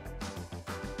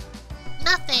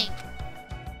 Nothing.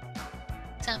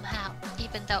 Somehow,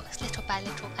 even though it's little by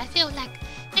little, I feel like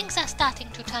things are starting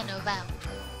to turn around.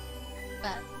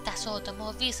 But that's all the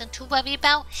more reason to worry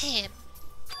about him.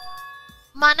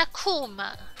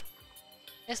 Monokuma.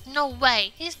 There's no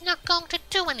way he's not going to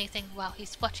do anything while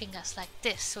he's watching us like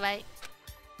this, right?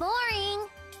 Boring.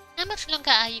 How much longer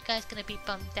are you guys gonna be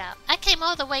bummed out? I came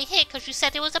all the way here because you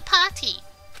said it was a party.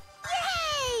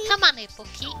 Yay! Come on,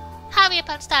 Ibuki. Hurry up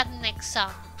and start the next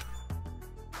song.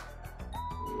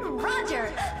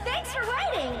 Roger, thanks for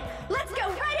waiting. Let's go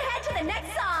right ahead to the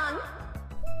next song.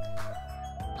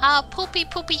 Oh, Poopy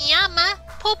Yama.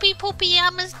 Poopy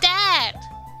Yama's dead.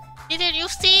 Didn't you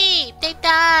see? They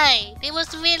died. It was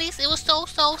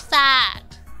so sad.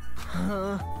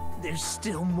 There's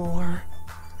still more.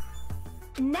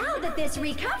 Now that this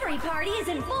recovery party is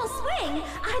in full swing,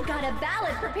 I've got a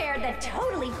ballad prepared that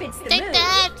totally fits the They mood.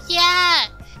 dead, yeah.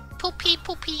 Poopy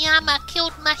Yama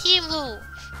killed Mahiru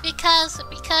because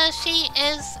she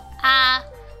is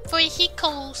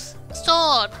Fuyuhiko's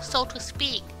sword, so to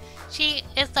speak. She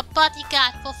is the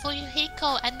bodyguard for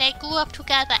Fuyuhiko, and they grew up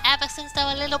together ever since they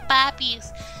were little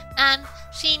babies. And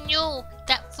she knew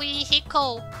that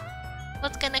Fuyuhiko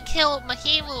was gonna kill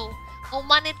Mahiru, or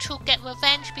wanted to get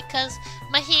revenge because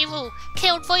Mahiru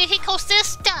killed Fuyuhiko's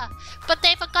sister. But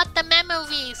they forgot the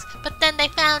memories. But then they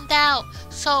found out.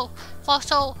 So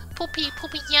Poopy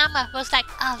Yama was like,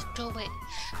 I'll do it.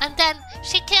 And then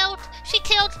she killed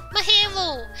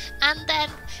Mahiru. And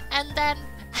then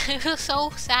it was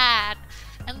so sad.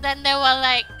 And then they were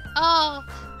like, oh,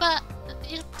 but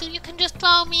you can just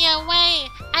throw me away.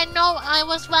 I know I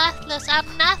was worthless.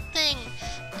 I'm nothing.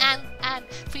 And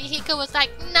Fuyuhiko was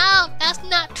like, no, that's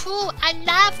not true. I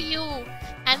love you.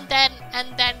 And then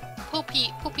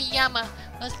Poopy Yama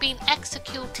was being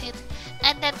executed.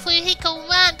 And then Fuyuhiko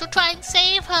ran to try and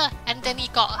save her. And then he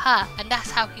got her. And that's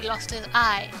how he lost his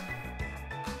eye.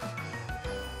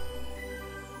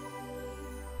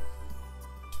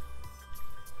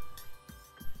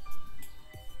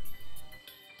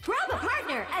 Grab a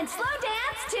partner and slow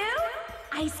dance to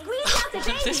I Squeezed Out the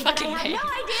This Baby, but I fucking have baby. no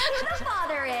idea who the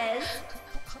father is.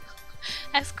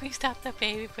 I squeezed out the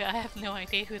baby, but I have no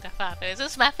idea who the father is.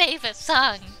 This is my favorite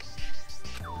song.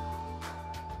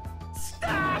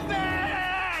 Stop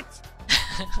it!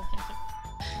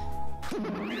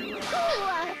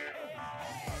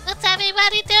 What's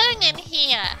everybody doing in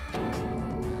here?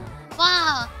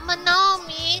 Wow,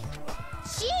 Monomi.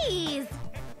 Jeez.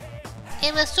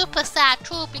 It was super sad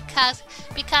too because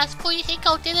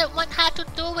Fuyuhiko didn't want her to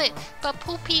do it, but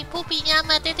Poopy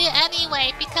Yama did it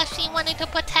anyway because she wanted to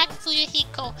protect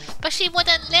Fuyuhiko, but she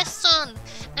wouldn't listen,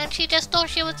 and she just thought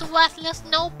she was a worthless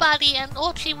nobody, and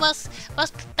all she was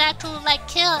there to like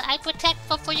kill and protect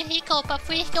for Fuyuhiko, but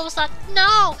Fuyuhiko was like,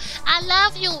 no, I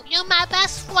love you, you're my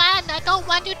best friend, I don't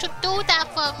want you to do that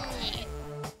for me.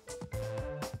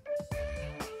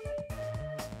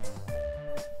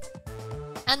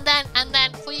 And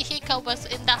then Fuyuhiko was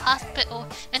in the hospital,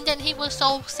 and then he was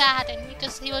so sad, and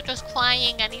he was just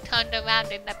crying, and he turned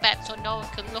around in the bed so no one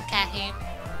could look at him.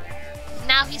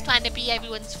 Now he's trying to be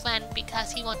everyone's friend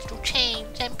because he wants to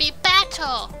change and be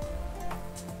better.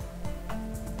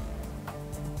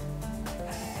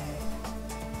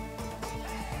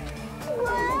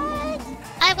 What?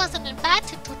 I wasn't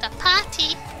invited to the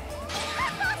party.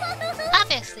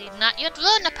 obviously not. You'd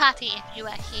ruin the party if you were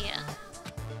here.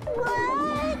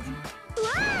 What?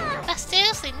 But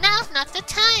seriously, now's not the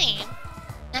time.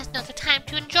 Now's not the time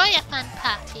to enjoy a fun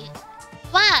party.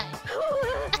 Why?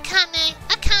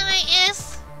 Akane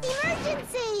is...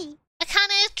 Emergency!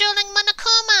 Akane is drooling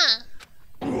Monokuma!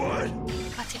 What?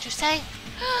 What did you say?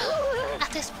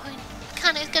 At this point,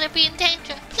 Akane is gonna be in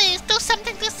danger. Please do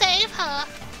something to save her.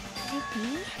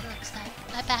 Maybe. Looks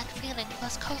like my bad feeling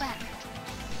was correct.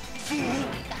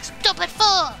 That stupid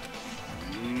fool!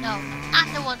 No,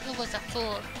 I'm the one who was a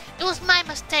fool. It was my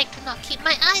mistake to not keep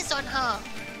my eyes on her.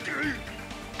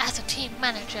 As a team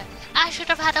manager, I should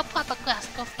have had a proper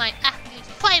grasp of my athlete's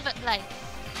private life.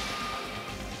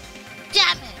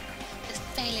 Damn it! This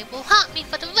failure will haunt me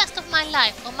for the rest of my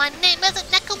life, or my name isn't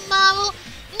Nekomaru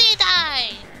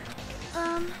Nidai!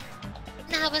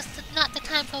 Now is not the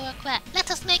time for regret.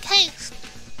 Let us make haste!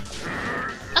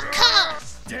 Of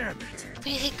course! Damn it!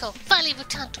 Vehicle finally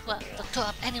returned to work. The door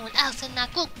of anyone else in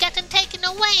that group getting taken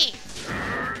away!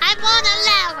 I won't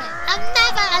allow it! I'll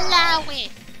never allow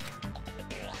it!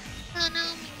 Oh no.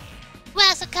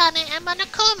 Where's Akane and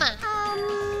Monokuma?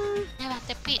 They're at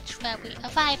the beach where we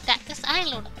arrived at this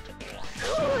island.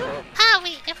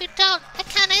 Hurry! If you don't,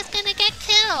 Akane is gonna get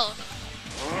killed!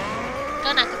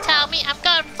 Don't have to tell me, I'm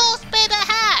going full speed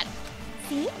ahead!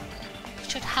 See?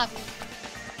 Should have.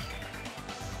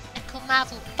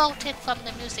 Nekomaru bolted from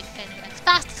the music venue as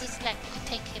fast as his leg could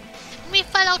take him, and we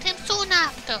followed him soon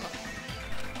after.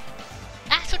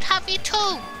 I should have you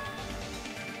too!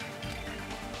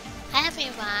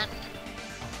 Everyone!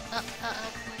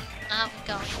 Now we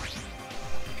go.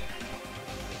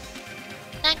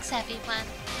 Thanks everyone.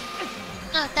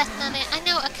 No, that's not it. I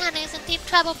know Akane is in deep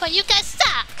trouble, but you guys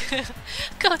suck!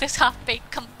 Go this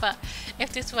half-baked comfort.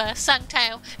 If this were a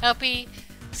suntail, it'll be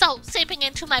salt seeping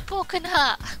into my broken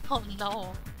heart. Oh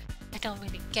no. I don't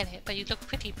really get it, but you look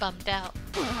pretty bummed out.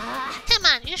 Come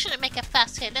on, you shouldn't make a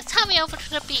fuss here. Let's hurry over to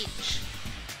the beach.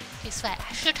 He's right,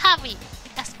 I should hurry.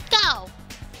 Let's go!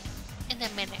 In a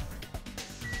minute.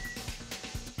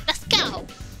 Let's go!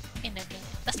 In a minute.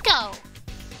 Let's go!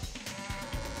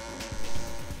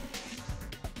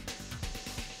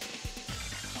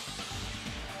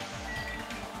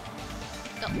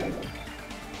 Go.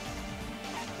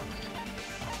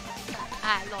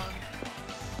 Island.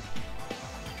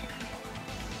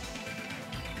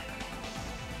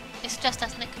 It's just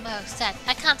as Nekomaru said.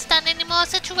 I can't stand any more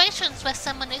situations where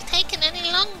someone is taken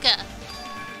any longer.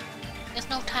 There's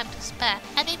no time to spare.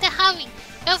 I need to hurry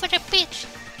over the beach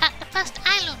at the first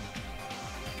island.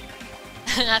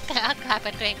 I'll grab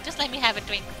a drink. Just let me have a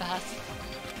drink first.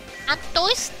 I'm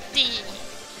thirsty.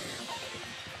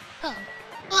 Oh.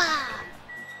 Wow.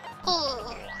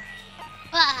 Oh.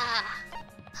 Wow.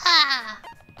 Ah.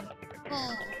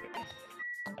 Oh.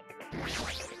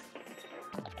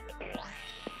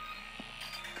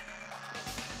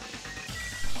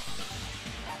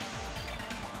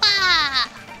 Ah.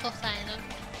 Fourth island.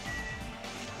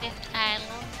 Fifth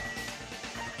island.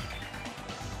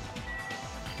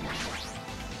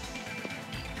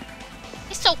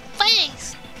 He's so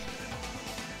fast!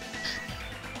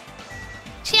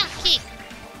 Chiaki!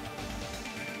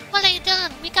 What are you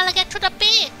doing? We gotta get to the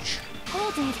beach!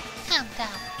 Hold it. Calm down.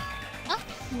 Huh?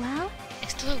 Well?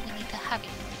 It's true we need to hurry,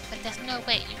 but there's no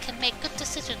way you can make good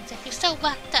decisions if you're so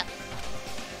worked up.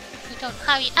 If you don't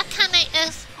hurry, Akane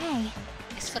is... Hey.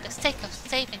 It's for the sake of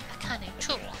saving Akane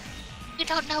too. We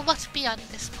don't know what's beyond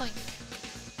this point.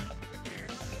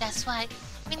 That's why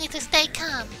we need to stay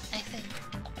calm, I think.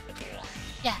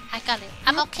 Yeah, I got it.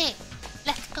 I'm okay.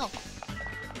 Let's go.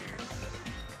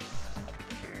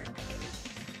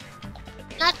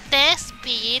 Not this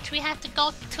beach. We have to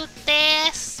go to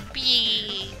this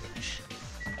beach.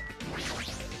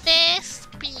 This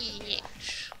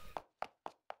beach.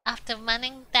 After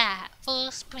running that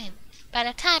full sprint, by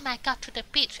the time I got to the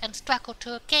beach and struggled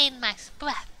to regain my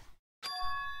breath,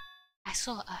 I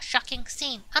saw a shocking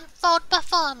scene unfold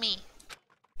before me.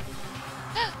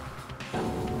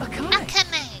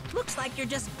 Akane! Looks like you're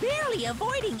just barely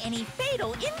avoiding any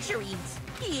fatal injuries.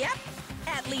 Yep.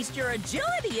 At least your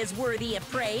agility is worthy of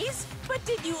praise. But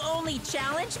did you only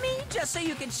challenge me just so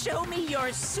you could show me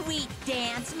your sweet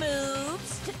dance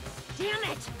moves? Damn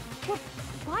it!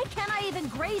 Why can't I even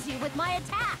graze you with my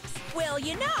attacks? Well,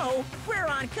 you know, we're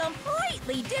on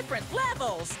completely different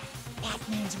levels. That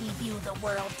means we view the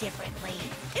world differently.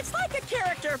 It's like a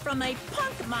character from a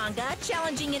punk manga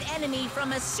challenging an enemy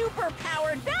from a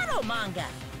super-powered battle manga.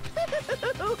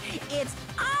 It's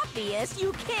obvious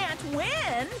you can't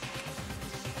win.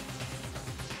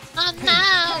 Oh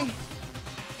no!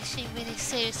 Is she really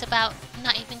serious about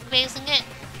not even grazing it?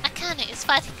 Akane is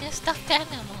fighting a stuffed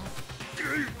animal.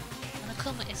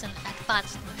 Monokuma is an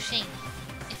advanced machine.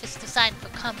 If it's designed for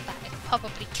combat, it's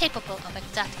probably capable of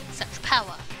exerting such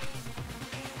power.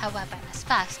 However, as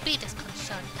far as speed is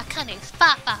concerned, Akane is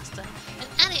far faster than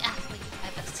any athlete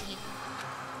I've ever seen.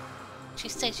 She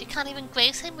says she can't even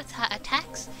graze him with her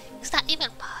attacks. Is that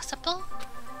even possible?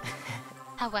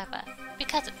 However,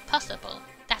 because it's possible,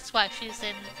 that's why she's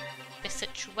in this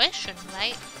situation,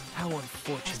 right? How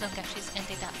unfortunate. As long as she's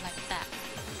ended up like that,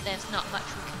 there's not much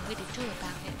we can really do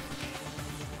about it.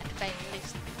 At the very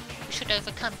least, we should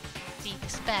overcome the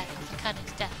despair of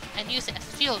Akane's death and use it as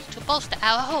fuel to bolster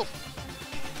our hope.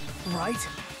 Right?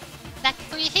 Like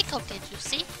Fuyuhiko did, you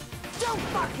see? Don't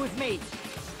fuck with me!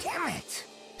 Damn it!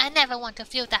 I never want to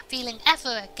feel that feeling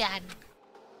ever again.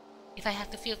 If I have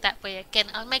to feel that way again,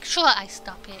 I'll make sure I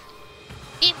stop it.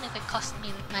 Even if it costs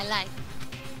me my life.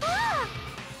 Ah!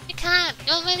 You can't.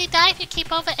 You'll really die if you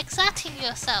keep over-exerting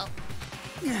yourself.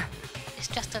 Yeah. It's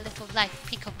just a little life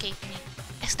Pico gave me.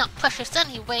 It's not precious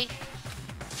anyway.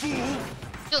 Fool!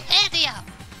 You idiot!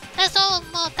 That's all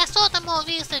the more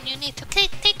reason you need to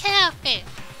take care of it.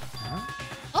 Huh?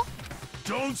 Oh,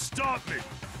 Don't stop me!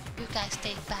 you guys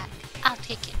stay back. I'll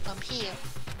take it from here.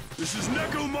 This is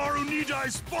Nekomaru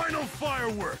Nidai's final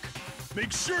firework!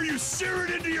 Make sure you sear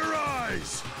it into your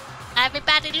eyes!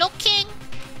 Everybody looking?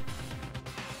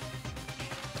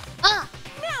 Ah!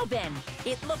 Now then,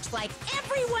 it looks like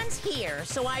everyone's here,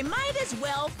 so I might as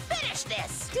well finish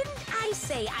this. Didn't I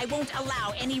say I won't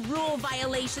allow any rule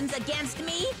violations against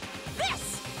me?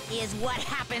 This is what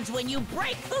happens when you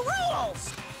break the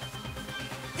rules!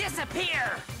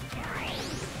 Disappear!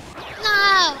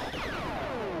 No!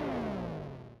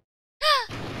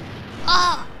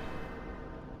 Oh!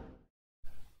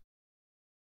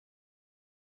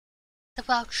 The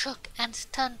world shook and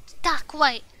turned dark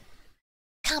white.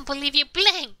 Can't believe you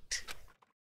blinked!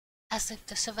 As if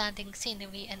the surrounding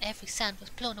scenery and every sound was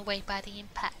blown away by the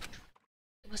impact.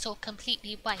 It was all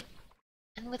completely white,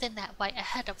 and within that white I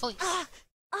heard a voice.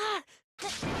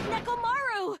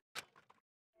 Nekomaru!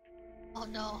 Oh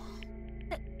no.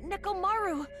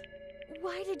 Nekomaru!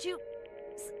 Why did you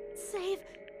save...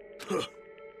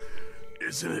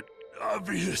 Isn't it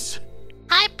obvious?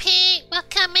 Hi Pete,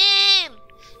 welcome in!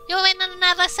 You're in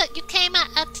another set. You came at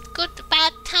a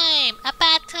bad time. A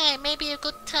bad time, maybe a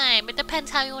good time. It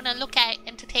depends how you want to look at it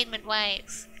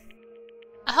entertainment-wise.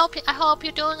 I hope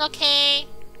you're doing okay.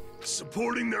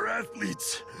 Supporting their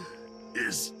athletes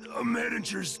is a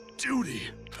manager's duty.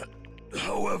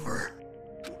 However,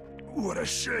 what a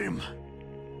shame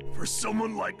for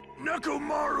someone like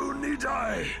Nekomaru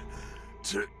Nidai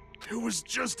who was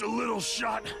just a little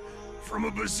shot from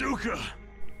a bazooka.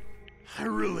 I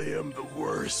really am the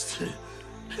worst.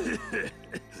 Get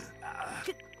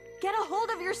a hold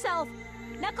of yourself!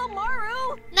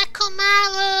 Nekomaru!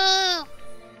 Nekomaru!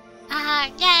 Ah,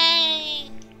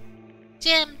 yay!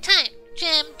 Gym time!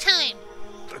 Gym time!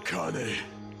 Akane,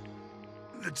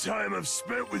 the time I've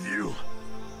spent with you,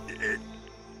 it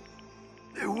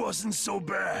wasn't so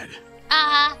bad.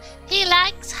 Ah, he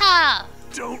likes her!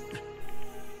 Don't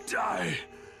die,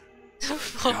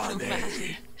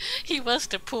 Akane. He was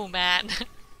the poor man.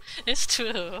 It's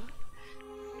true.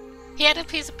 He had a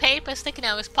piece of paper sticking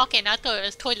out of his pocket and I thought it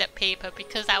was toilet paper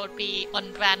because that would be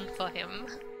on brand for him.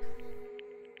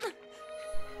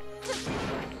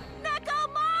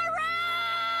 Nekomaru!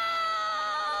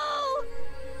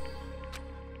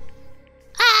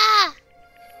 Ah!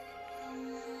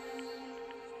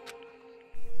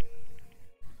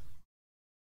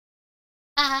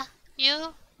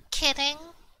 You kidding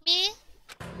me?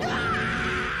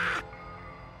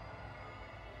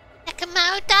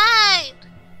 Nekomaru died!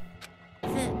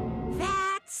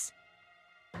 That's...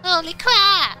 Holy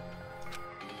crap!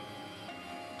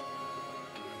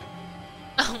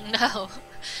 Oh no.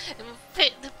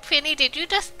 Penny, did you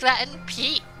just threaten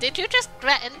Pete? Did you just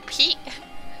threaten Pete?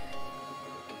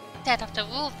 Instead of the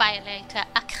rule violator,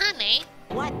 Akane?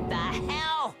 What the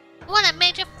hell? What a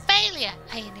major failure!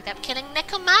 I ended up killing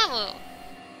Nekomaru,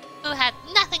 who had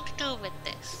nothing to do with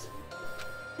this.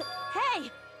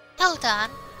 Hey! Hold on.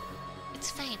 It's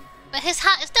faint, but his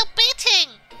heart is still beating!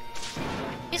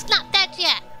 He's not dead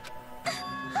yet!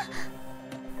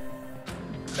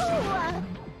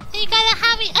 You gotta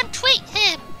hurry and treat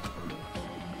him!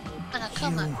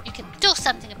 Monokuma, you can do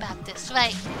something about this,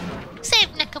 right? Save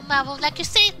Nekomaru like you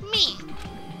saved me!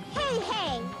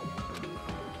 Hey!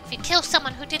 If you kill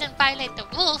someone who didn't violate the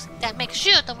rules, that makes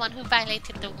you the one who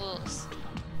violated the rules.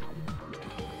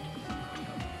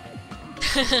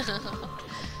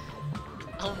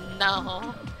 Oh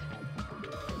no.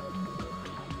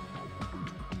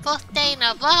 Fourth day in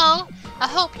a row. I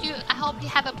hope you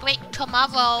have a break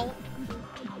tomorrow.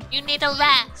 You need a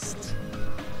rest.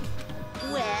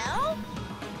 Well?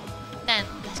 Then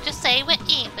let's just say we're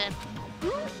even.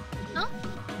 Huh?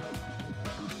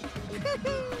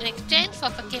 In exchange for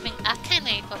forgiving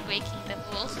Akane for breaking the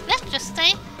rules, let's just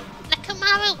say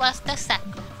Nekomaru was the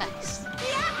sacrifice.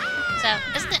 So,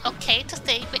 isn't it okay to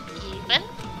say we're even?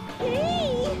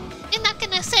 You're not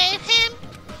gonna save him?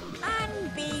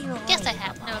 Unbelievable. Guess I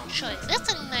have no choice.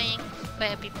 It's annoying, but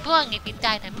it'd be boring if he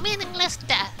died a meaningless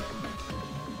death.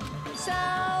 So...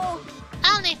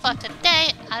 Only for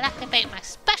today, I'll activate my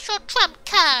special trump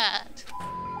card!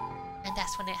 And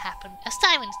that's when it happened. A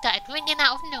siren started ringing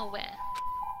out of nowhere.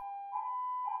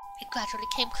 It gradually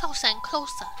came closer and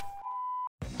closer.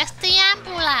 It's the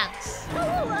ambulance!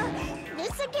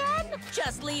 This again?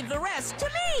 Just leave the rest to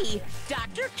me,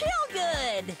 Dr.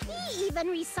 Killgood. He even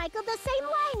recycled the same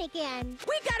line again.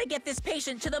 We gotta get this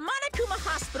patient to the Monokuma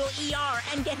Hospital ER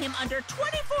and get him under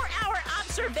 24-hour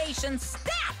observation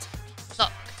stat!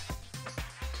 Look.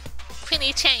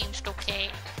 Prinny changed, okay?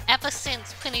 Ever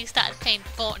since Prinny started playing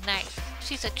Fortnite,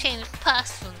 she's a changed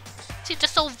person. She's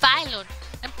just so violent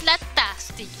and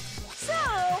bloodthirsty. So,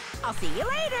 I'll see you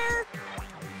later.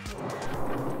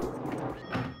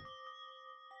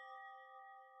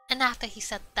 And after he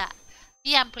said that,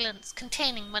 the ambulance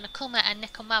containing Monokuma and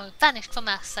Nekomaru vanished from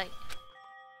our sight.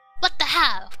 What the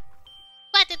hell?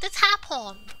 Why did this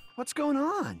happen? What's going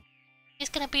on? He's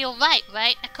gonna be alright,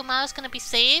 right? Nekomaru's gonna be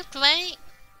saved, right?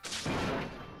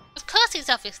 Of course he's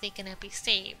obviously gonna be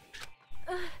saved.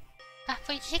 But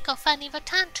Fujiko finally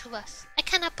returned to us. I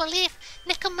cannot believe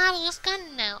Nekomaru is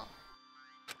gone now.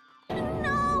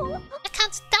 No! I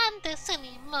can't stand this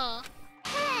anymore.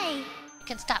 Hey! You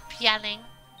can stop yelling.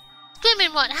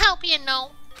 Screaming won't help, you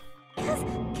know.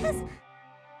 Cause...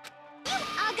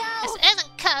 I'll go! This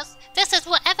isn't cuz. This is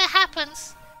whatever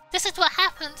happens. This is what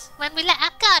happens when we let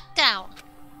our guard down.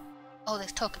 All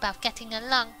this talk about getting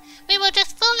along. We were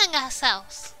just fooling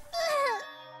ourselves.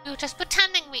 We were just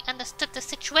pretending we understood the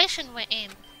situation we're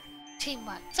in.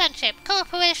 Teamwork, friendship,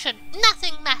 cooperation,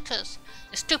 nothing matters.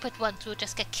 The stupid ones will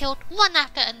just get killed one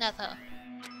after another.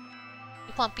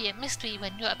 It won't be a mystery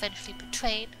when you're eventually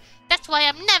betrayed. That's why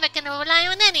I'm never gonna rely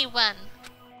on anyone.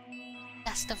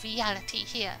 That's the reality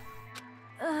here.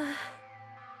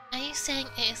 Are you saying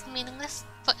it is meaningless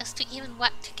for us to even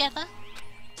work together?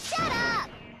 Shut up!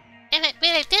 If it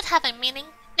really did have a meaning,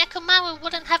 Nekomaru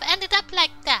wouldn't have ended up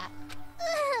like that.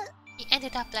 He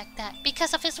ended up like that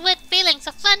because of his weird feelings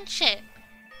of friendship.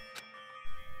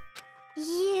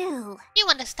 You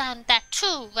understand that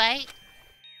too, right?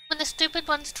 When the stupid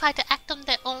ones try to act on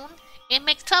their own, it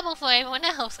makes trouble for everyone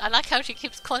else. I like how she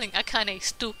keeps calling Akane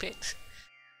stupid.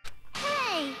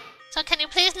 Hey! So can you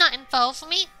please not involve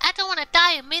me? I don't want to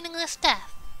die a meaningless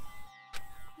death.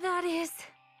 That is...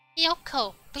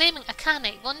 Yoko, blaming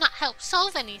Akane will not help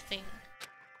solve anything.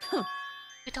 Huh.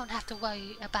 We don't have to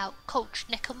worry about Coach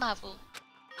Nekomaru.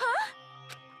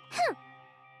 Huh?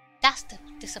 That's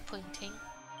disappointing.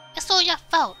 It's all your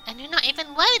fault, and you're not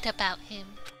even worried about him.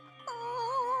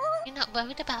 You're not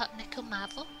worried about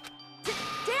Nekomaru?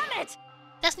 Damn it!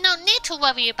 There's no need to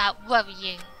worry about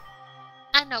worrying.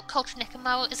 I know Coach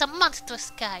Nekomaru is a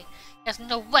monstrous guy. There's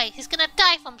no way he's gonna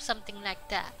die from something like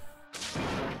that.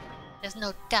 There's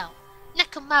no doubt.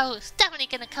 Nekomaru is definitely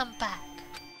gonna come back.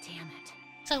 Damn it.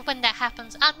 So when that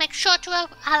happens, I'll make sure to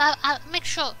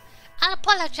I'll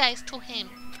apologize to him.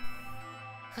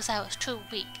 Because I was too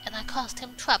weak and I caused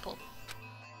him trouble.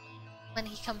 When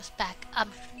he comes back,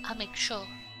 I'll make sure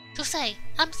to say,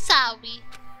 I'm sorry.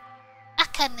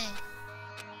 Akane.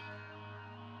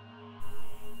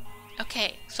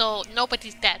 Okay, so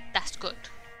nobody's dead, that's good.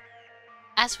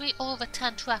 As we all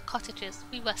returned to our cottages,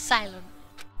 we were silent.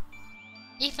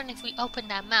 Even if we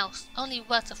opened our mouths, only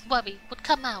words of worry would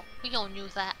come out, we all knew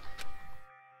that.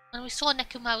 When we saw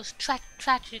Nekomaru's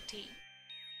tragedy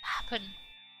happen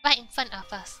right in front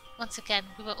of us, once again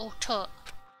we were all taught.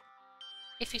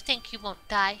 If you think you won't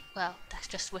die, well, that's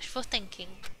just wishful thinking.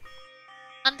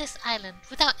 On this island,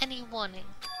 without any warning,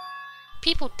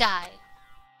 people die.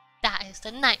 That is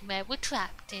the nightmare we're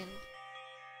trapped in.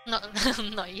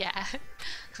 Not yet.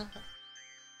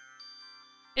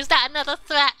 Is that another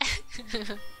threat?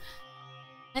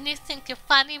 When you think you've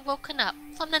finally woken up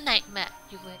from the nightmare,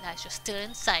 you realize you're still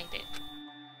inside it.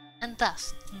 And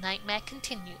thus, the nightmare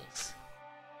continues.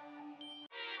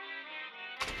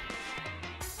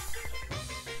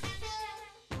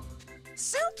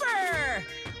 Super!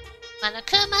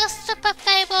 Monokuma's Super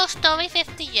Fable Story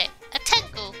 58. A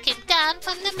Tengu came down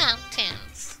from the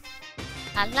mountains.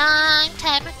 A long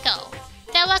time ago,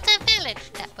 there was a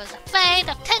village that was afraid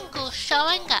of Tengu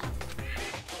showing up.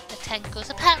 The Tengus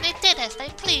apparently did as they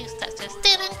pleased, such as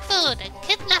stealing food and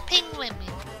kidnapping women.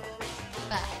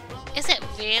 But is it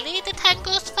really the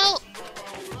Tengus' fault?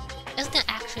 Isn't it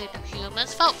actually the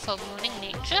humans' fault for ruining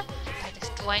nature by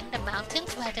destroying the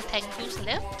mountains where the Tengus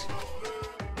lived?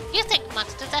 You think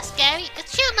monsters are scary?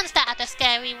 It's humans that are the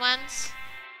scary ones.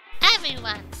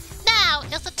 Everyone, now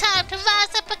is the time to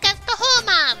rise up against the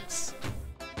humans!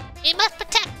 We must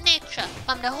protect nature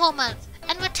from the humans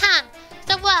and return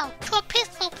the world to a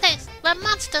peaceful place where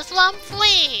monsters roam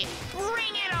free!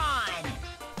 Bring it on!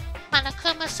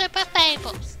 Monokuma Super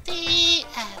Fables, the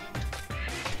end.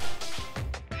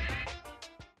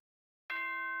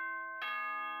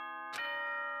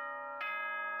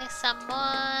 It's a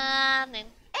morning.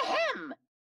 Ahem!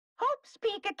 Hope's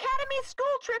Peak Academy School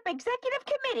Trip Executive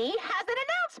Committee has an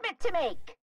announcement to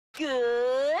make. Good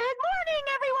morning,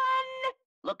 everyone!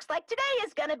 Looks like today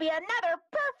is gonna be another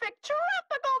perfect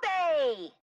tropical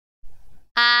day!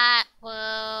 I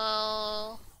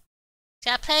will...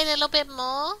 Should I play a little bit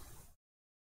more?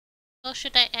 Or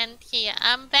should I end here?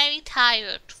 I'm very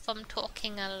tired from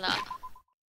talking a lot.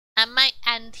 I might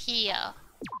end here.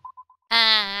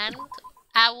 And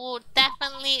I will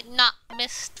definitely not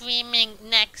miss streaming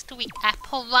next week. I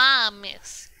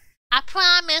promise. I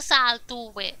promise I'll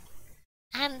do it.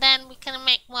 And then we can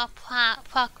make more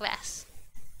progress.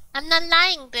 I'm not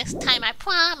lying this time, I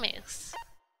promise.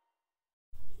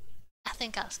 I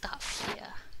think I'll stop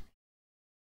here.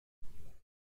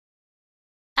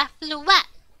 A fluette.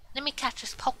 Let me catch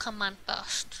this Pokemon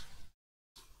first.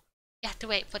 You have to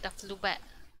wait for the fluette.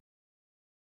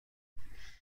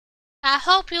 I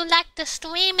hope you liked the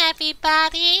stream,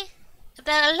 everybody.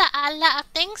 A lot of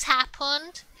things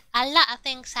happened.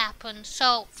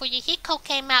 So Fuyuhiko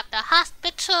came out the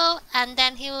hospital, and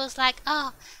then he was like,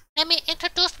 "Oh, let me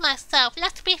introduce myself.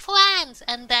 Let's be friends."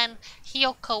 And then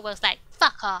Hiyoko was like,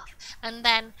 "Fuck off." And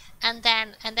then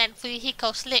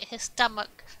Fuyuhiko slit his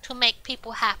stomach to make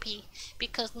people happy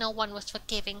because no one was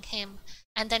forgiving him.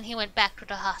 And then he went back to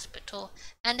the hospital.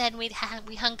 And then we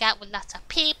hung out with lots of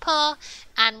people,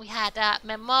 and we had a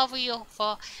memorial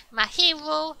for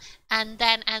Mahiru, and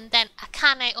then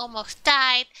Akane almost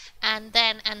died, and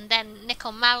then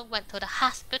Nekomaru went to the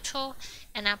hospital,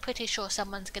 and I'm pretty sure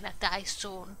someone's gonna die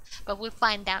soon. But we'll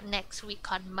find out next week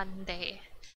on Monday.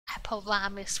 I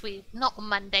promise not on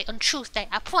Monday, on Tuesday.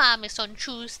 I promise on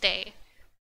Tuesday.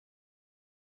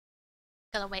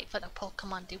 Gonna wait for the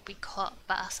Pokemon to be caught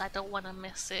fast. I don't want to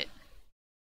miss it.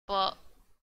 But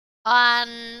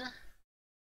on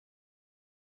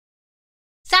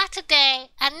Saturday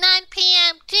at 9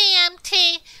 p.m.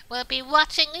 GMT, we'll be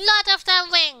watching Lord of the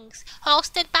Rings,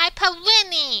 hosted by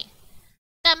Perini,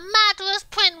 the murderous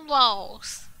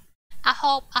Primrose. I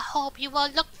hope you will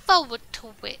look forward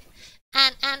to it.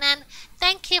 And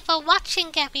thank you for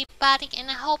watching, everybody, and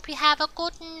I hope you have a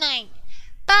good night.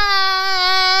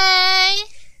 Bye!